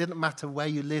 and it didn't matter where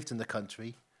you lived in the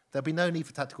country. There'd be no need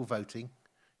for tactical voting.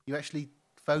 You actually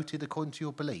voted according to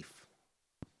your belief.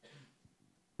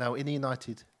 Now, in the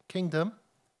United Kingdom,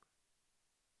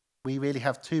 we really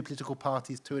have 2 political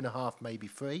parties, 2.5, maybe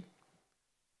 3.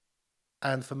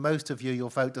 And for most of you,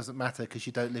 your vote doesn't matter because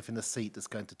you don't live in a seat that's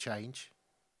going to change.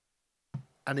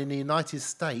 And in the United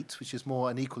States, which is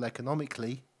more unequal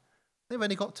economically, they've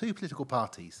only got 2 political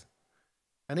parties.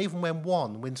 And even when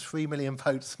one wins 3 million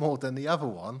votes more than the other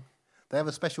one, they have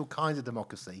a special kind of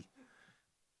democracy.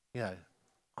 You know,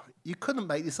 you couldn't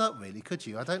make this up, really, could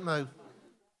you? I don't know.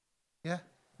 Yeah?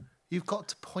 You've got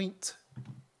to point.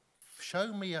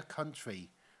 Show me a country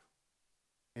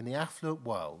in the affluent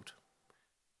world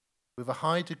with a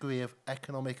high degree of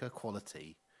economic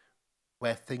equality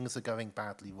where things are going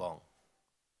badly wrong.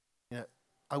 You know,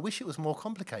 I wish it was more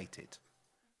complicated,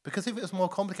 because if it was more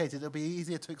complicated, it would be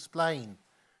easier to explain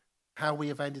how we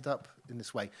have ended up in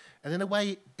this way. And in a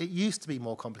way, it used to be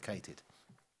more complicated.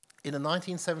 In the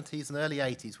 1970s and early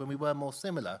 80s, when we were more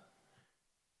similar,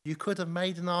 you could have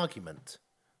made an argument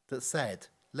that said,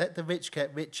 let the rich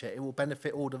get richer, it will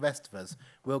benefit all the rest of us,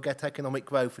 we'll get economic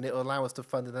growth and it will allow us to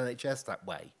fund an NHS that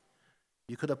way.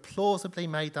 You could have plausibly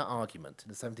made that argument in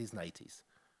the 70s and 80s.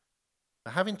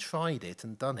 But having tried it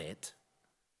and done it,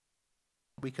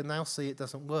 we can now see it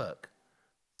doesn't work.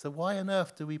 So why on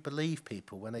earth do we believe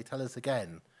people when they tell us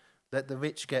again, let the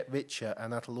rich get richer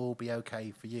and that'll all be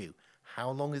okay for you? How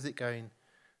long is it going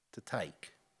to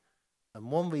take? And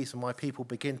one reason why people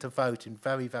begin to vote in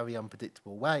very, very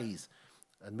unpredictable ways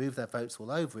and move their votes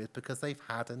all over is because they've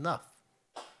had enough.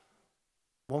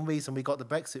 One reason we got the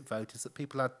Brexit vote is that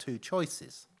people had 2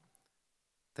 choices.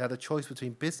 They had a choice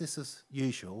between business as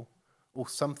usual or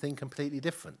something completely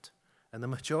different. And the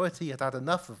majority had had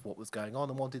enough of what was going on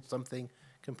and wanted something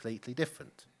completely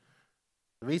different.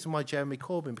 The reason why Jeremy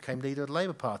Corbyn became leader of the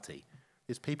Labour Party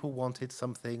is people wanted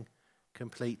something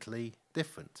completely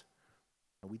different.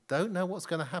 And we don't know what's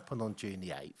going to happen on June the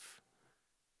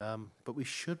 8th, but we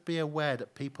should be aware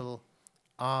that people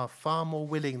are far more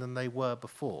willing than they were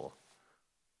before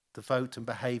to vote and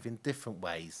behave in different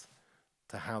ways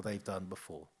to how they've done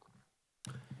before.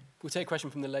 We'll take a question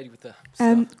from the lady with the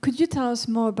Could you tell us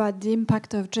more about the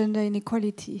impact of gender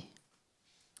inequality?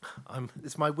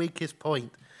 It's my weakest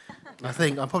point. I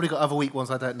think I've probably got other weak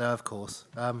ones I don't know, of course.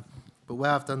 But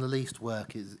where I've done the least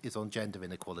work is on gender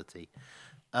inequality.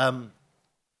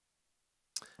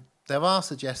 There are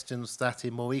suggestions that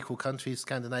in more equal countries,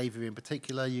 Scandinavia in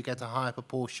particular, you get a higher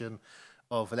proportion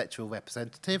of electoral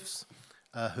representatives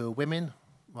who are women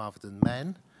rather than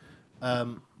men.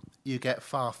 You get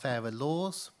far fairer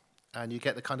laws, and you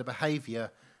get the kind of behaviour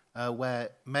where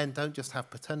men don't just have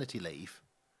paternity leave.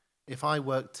 If I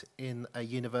worked in a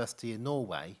university in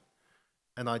Norway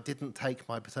and I didn't take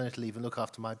my paternity leave and look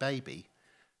after my baby,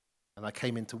 and I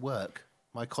came into work,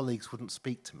 my colleagues wouldn't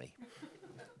speak to me,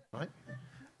 right?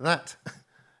 That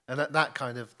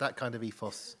kind of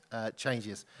ethos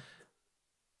changes.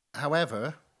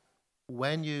 However,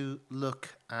 when you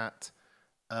look at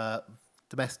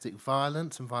domestic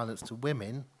violence and violence to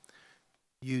women,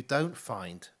 you don't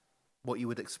find what you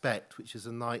would expect, which is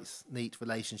a nice, neat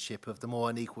relationship of the more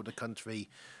unequal the country,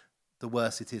 the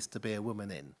worse it is to be a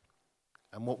woman in.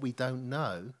 And what we don't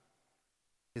know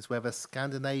is whether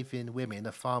Scandinavian women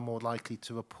are far more likely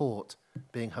to report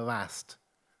being harassed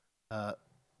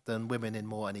than women in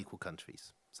more unequal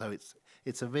countries. So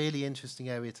it's a really interesting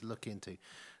area to look into.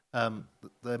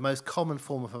 The most common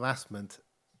form of harassment,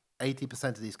 80%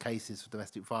 of these cases for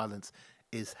domestic violence,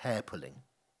 is hair pulling.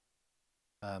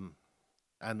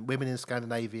 And women in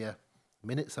Scandinavia, the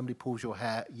minute somebody pulls your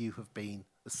hair, you have been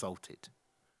assaulted.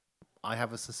 I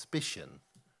have a suspicion,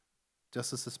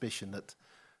 just a suspicion, that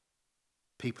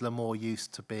people are more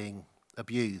used to being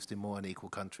abused in more unequal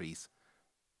countries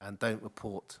and don't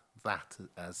report that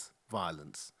as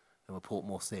violence and report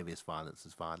more serious violence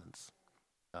as violence.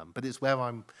 But it's where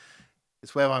I'm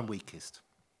weakest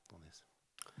on this.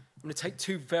 I'm going to take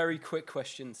 2 very quick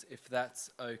questions, if that's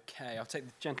okay. I'll take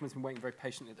the gentleman who's been waiting very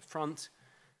patiently at the front.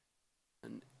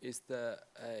 And is there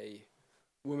a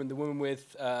woman, the woman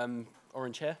with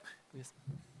orange hair? Yes.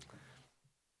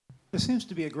 There seems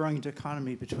to be a growing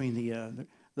dichotomy between the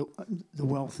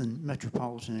wealth in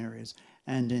metropolitan areas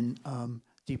and in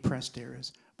depressed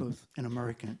areas, both in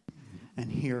America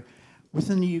and here.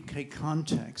 Within the UK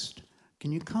context,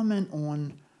 can you comment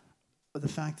on the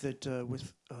fact that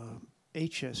with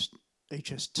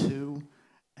HS2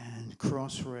 and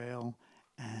Crossrail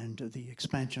and the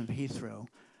expansion of Heathrow,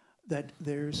 that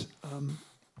there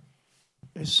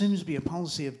seems to be a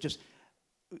policy of just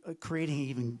creating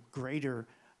even greater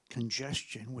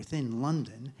congestion within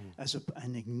London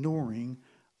and ignoring,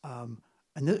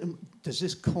 does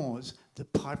this cause the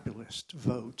populist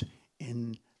vote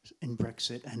in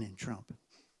Brexit and in Trump?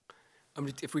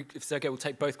 If it's okay, we'll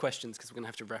take both questions because we're going to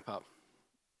have to wrap up.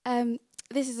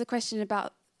 This is a question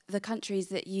about the countries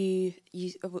that the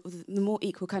more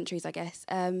equal countries, I guess.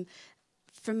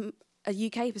 From a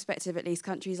UK perspective, at least,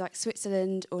 countries like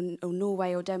Switzerland or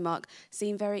Norway or Denmark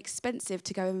seem very expensive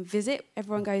to go and visit.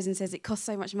 Everyone goes and says it costs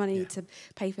so much money to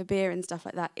pay for beer and stuff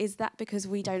like that. Is that because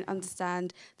we don't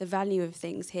understand the value of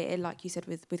things here, like you said,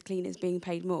 with cleaners being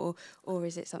paid more, or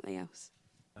is it something else?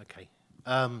 Okay.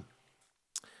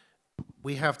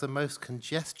 We have the most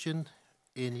congestion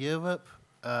in Europe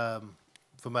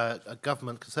from a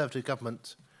conservative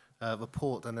government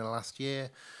report done in the last year.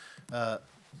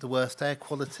 The worst air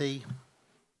quality.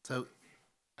 So,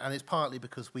 and it's partly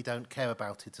because we don't care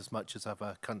about it as much as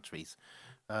other countries.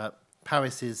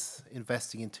 Paris is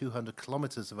investing in 200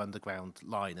 kilometres of underground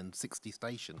line and 60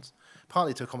 stations,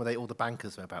 partly to accommodate all the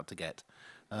bankers they're about to get.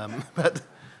 But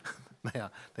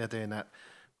they're doing that.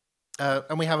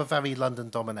 And we have a very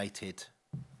London-dominated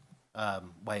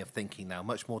way of thinking now,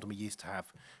 much more than we used to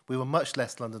have. We were much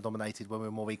less London-dominated when we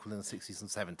were more equal in the 60s and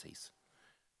 70s.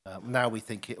 Now we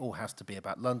think it all has to be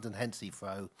about London, hence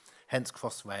Heathrow, hence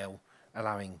Crossrail,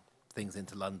 allowing things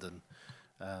into London,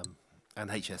 and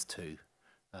HS2.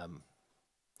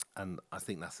 And I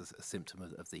think that's a symptom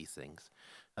of these things.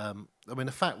 I mean, in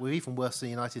fact, we're even worse than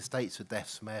the United States with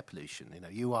deaths from air pollution. You know,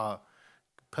 you are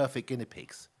perfect guinea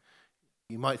pigs.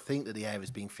 You might think that the air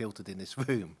is being filtered in this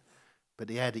room, but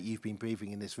the air that you've been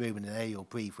breathing in this room and the air you'll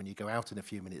breathe when you go out in a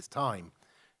few minutes' time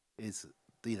is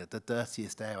the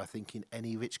dirtiest air, I think, in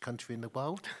any rich country in the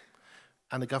world.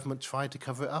 And the government tried to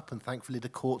cover it up, and thankfully the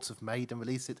courts have made and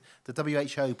released it. The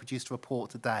WHO produced a report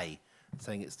today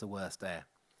saying it's the worst air.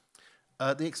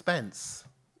 The expense.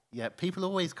 Yeah, people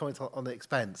always comment on the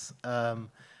expense. And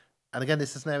again,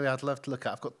 this is an area I'd love to look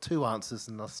at. I've got two answers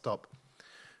and I'll stop.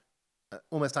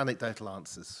 Almost anecdotal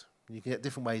answers. You can get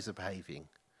different ways of behaving.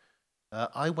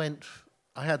 I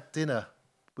had dinner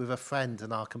with a friend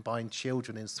and our combined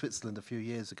children in Switzerland a few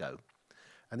years ago.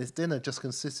 And this dinner just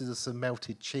consisted of some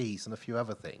melted cheese and a few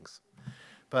other things.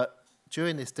 But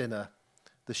during this dinner,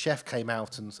 the chef came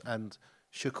out and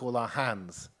shook all our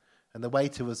hands. And the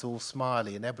waiter was all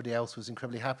smiley and everybody else was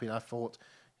incredibly happy. And I thought,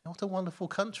 what a wonderful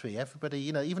country. Everybody,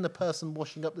 you know, even the person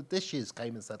washing up the dishes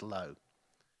came and said hello.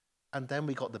 And then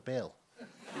we got the bill.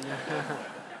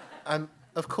 And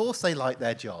of course they like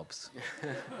their jobs.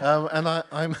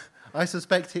 And I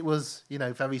suspect it was, you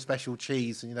know, very special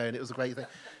cheese, and it was a great thing.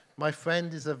 My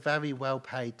friend is a very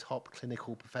well-paid top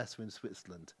clinical professor in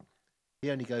Switzerland.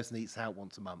 He only goes and eats out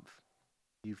once a month.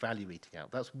 You value eating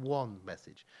out. That's one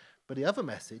message. But the other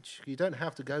message, you don't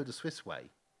have to go the Swiss way.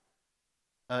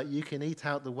 You can eat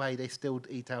out the way they still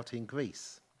eat out in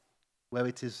Greece, where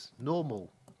it is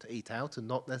normal to eat out and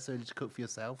not necessarily to cook for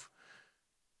yourself,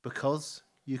 because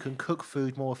you can cook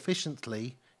food more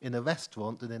efficiently in a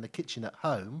restaurant than in a kitchen at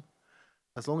home,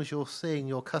 as long as you're seeing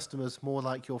your customers more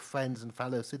like your friends and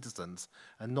fellow citizens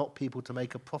and not people to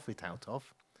make a profit out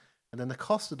of. And then the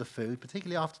cost of the food,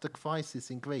 particularly after the crisis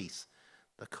in Greece,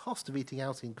 the cost of eating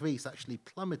out in Greece actually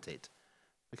plummeted.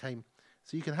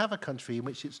 So you can have a country in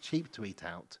which it's cheap to eat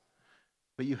out,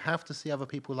 but you have to see other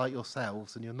people like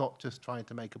yourselves and you're not just trying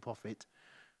to make a profit.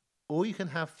 Or you can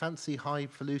have fancy,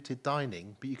 high-faluted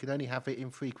dining, but you can only have it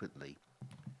infrequently.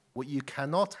 What you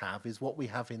cannot have is what we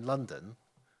have in London,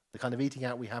 the kind of eating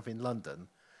out we have in London,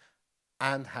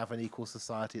 and have an equal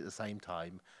society at the same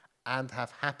time, and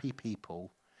have happy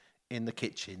people in the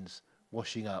kitchens,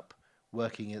 washing up,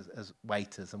 working as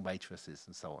waiters and waitresses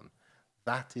and so on.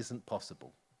 That isn't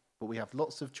possible. But we have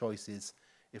lots of choices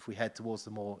if we head towards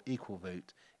the more equal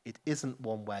route. It isn't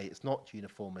one way, it's not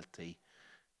uniformity,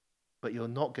 but you're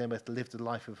not going to be able to live the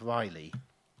life of Riley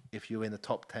if you're in the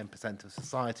top 10% of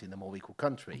society in a more equal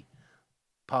country.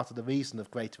 Part of the reason of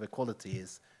greater equality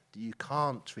is that you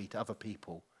can't treat other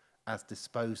people as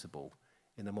disposable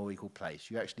in a more equal place.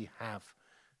 You actually have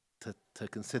to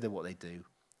consider what they do.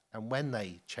 And when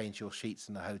they change your sheets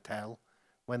in a hotel,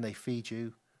 when they feed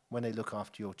you, when they look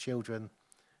after your children,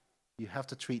 you have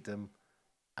to treat them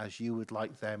as you would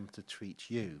like them to treat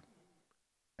you.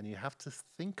 And you have to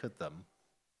think of them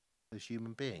as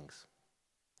human beings.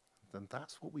 And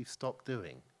that's what we've stopped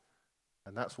doing.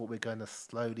 And that's what we're going to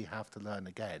slowly have to learn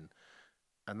again.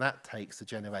 And that takes a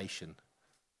generation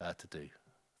to do.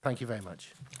 Thank you very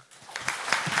much.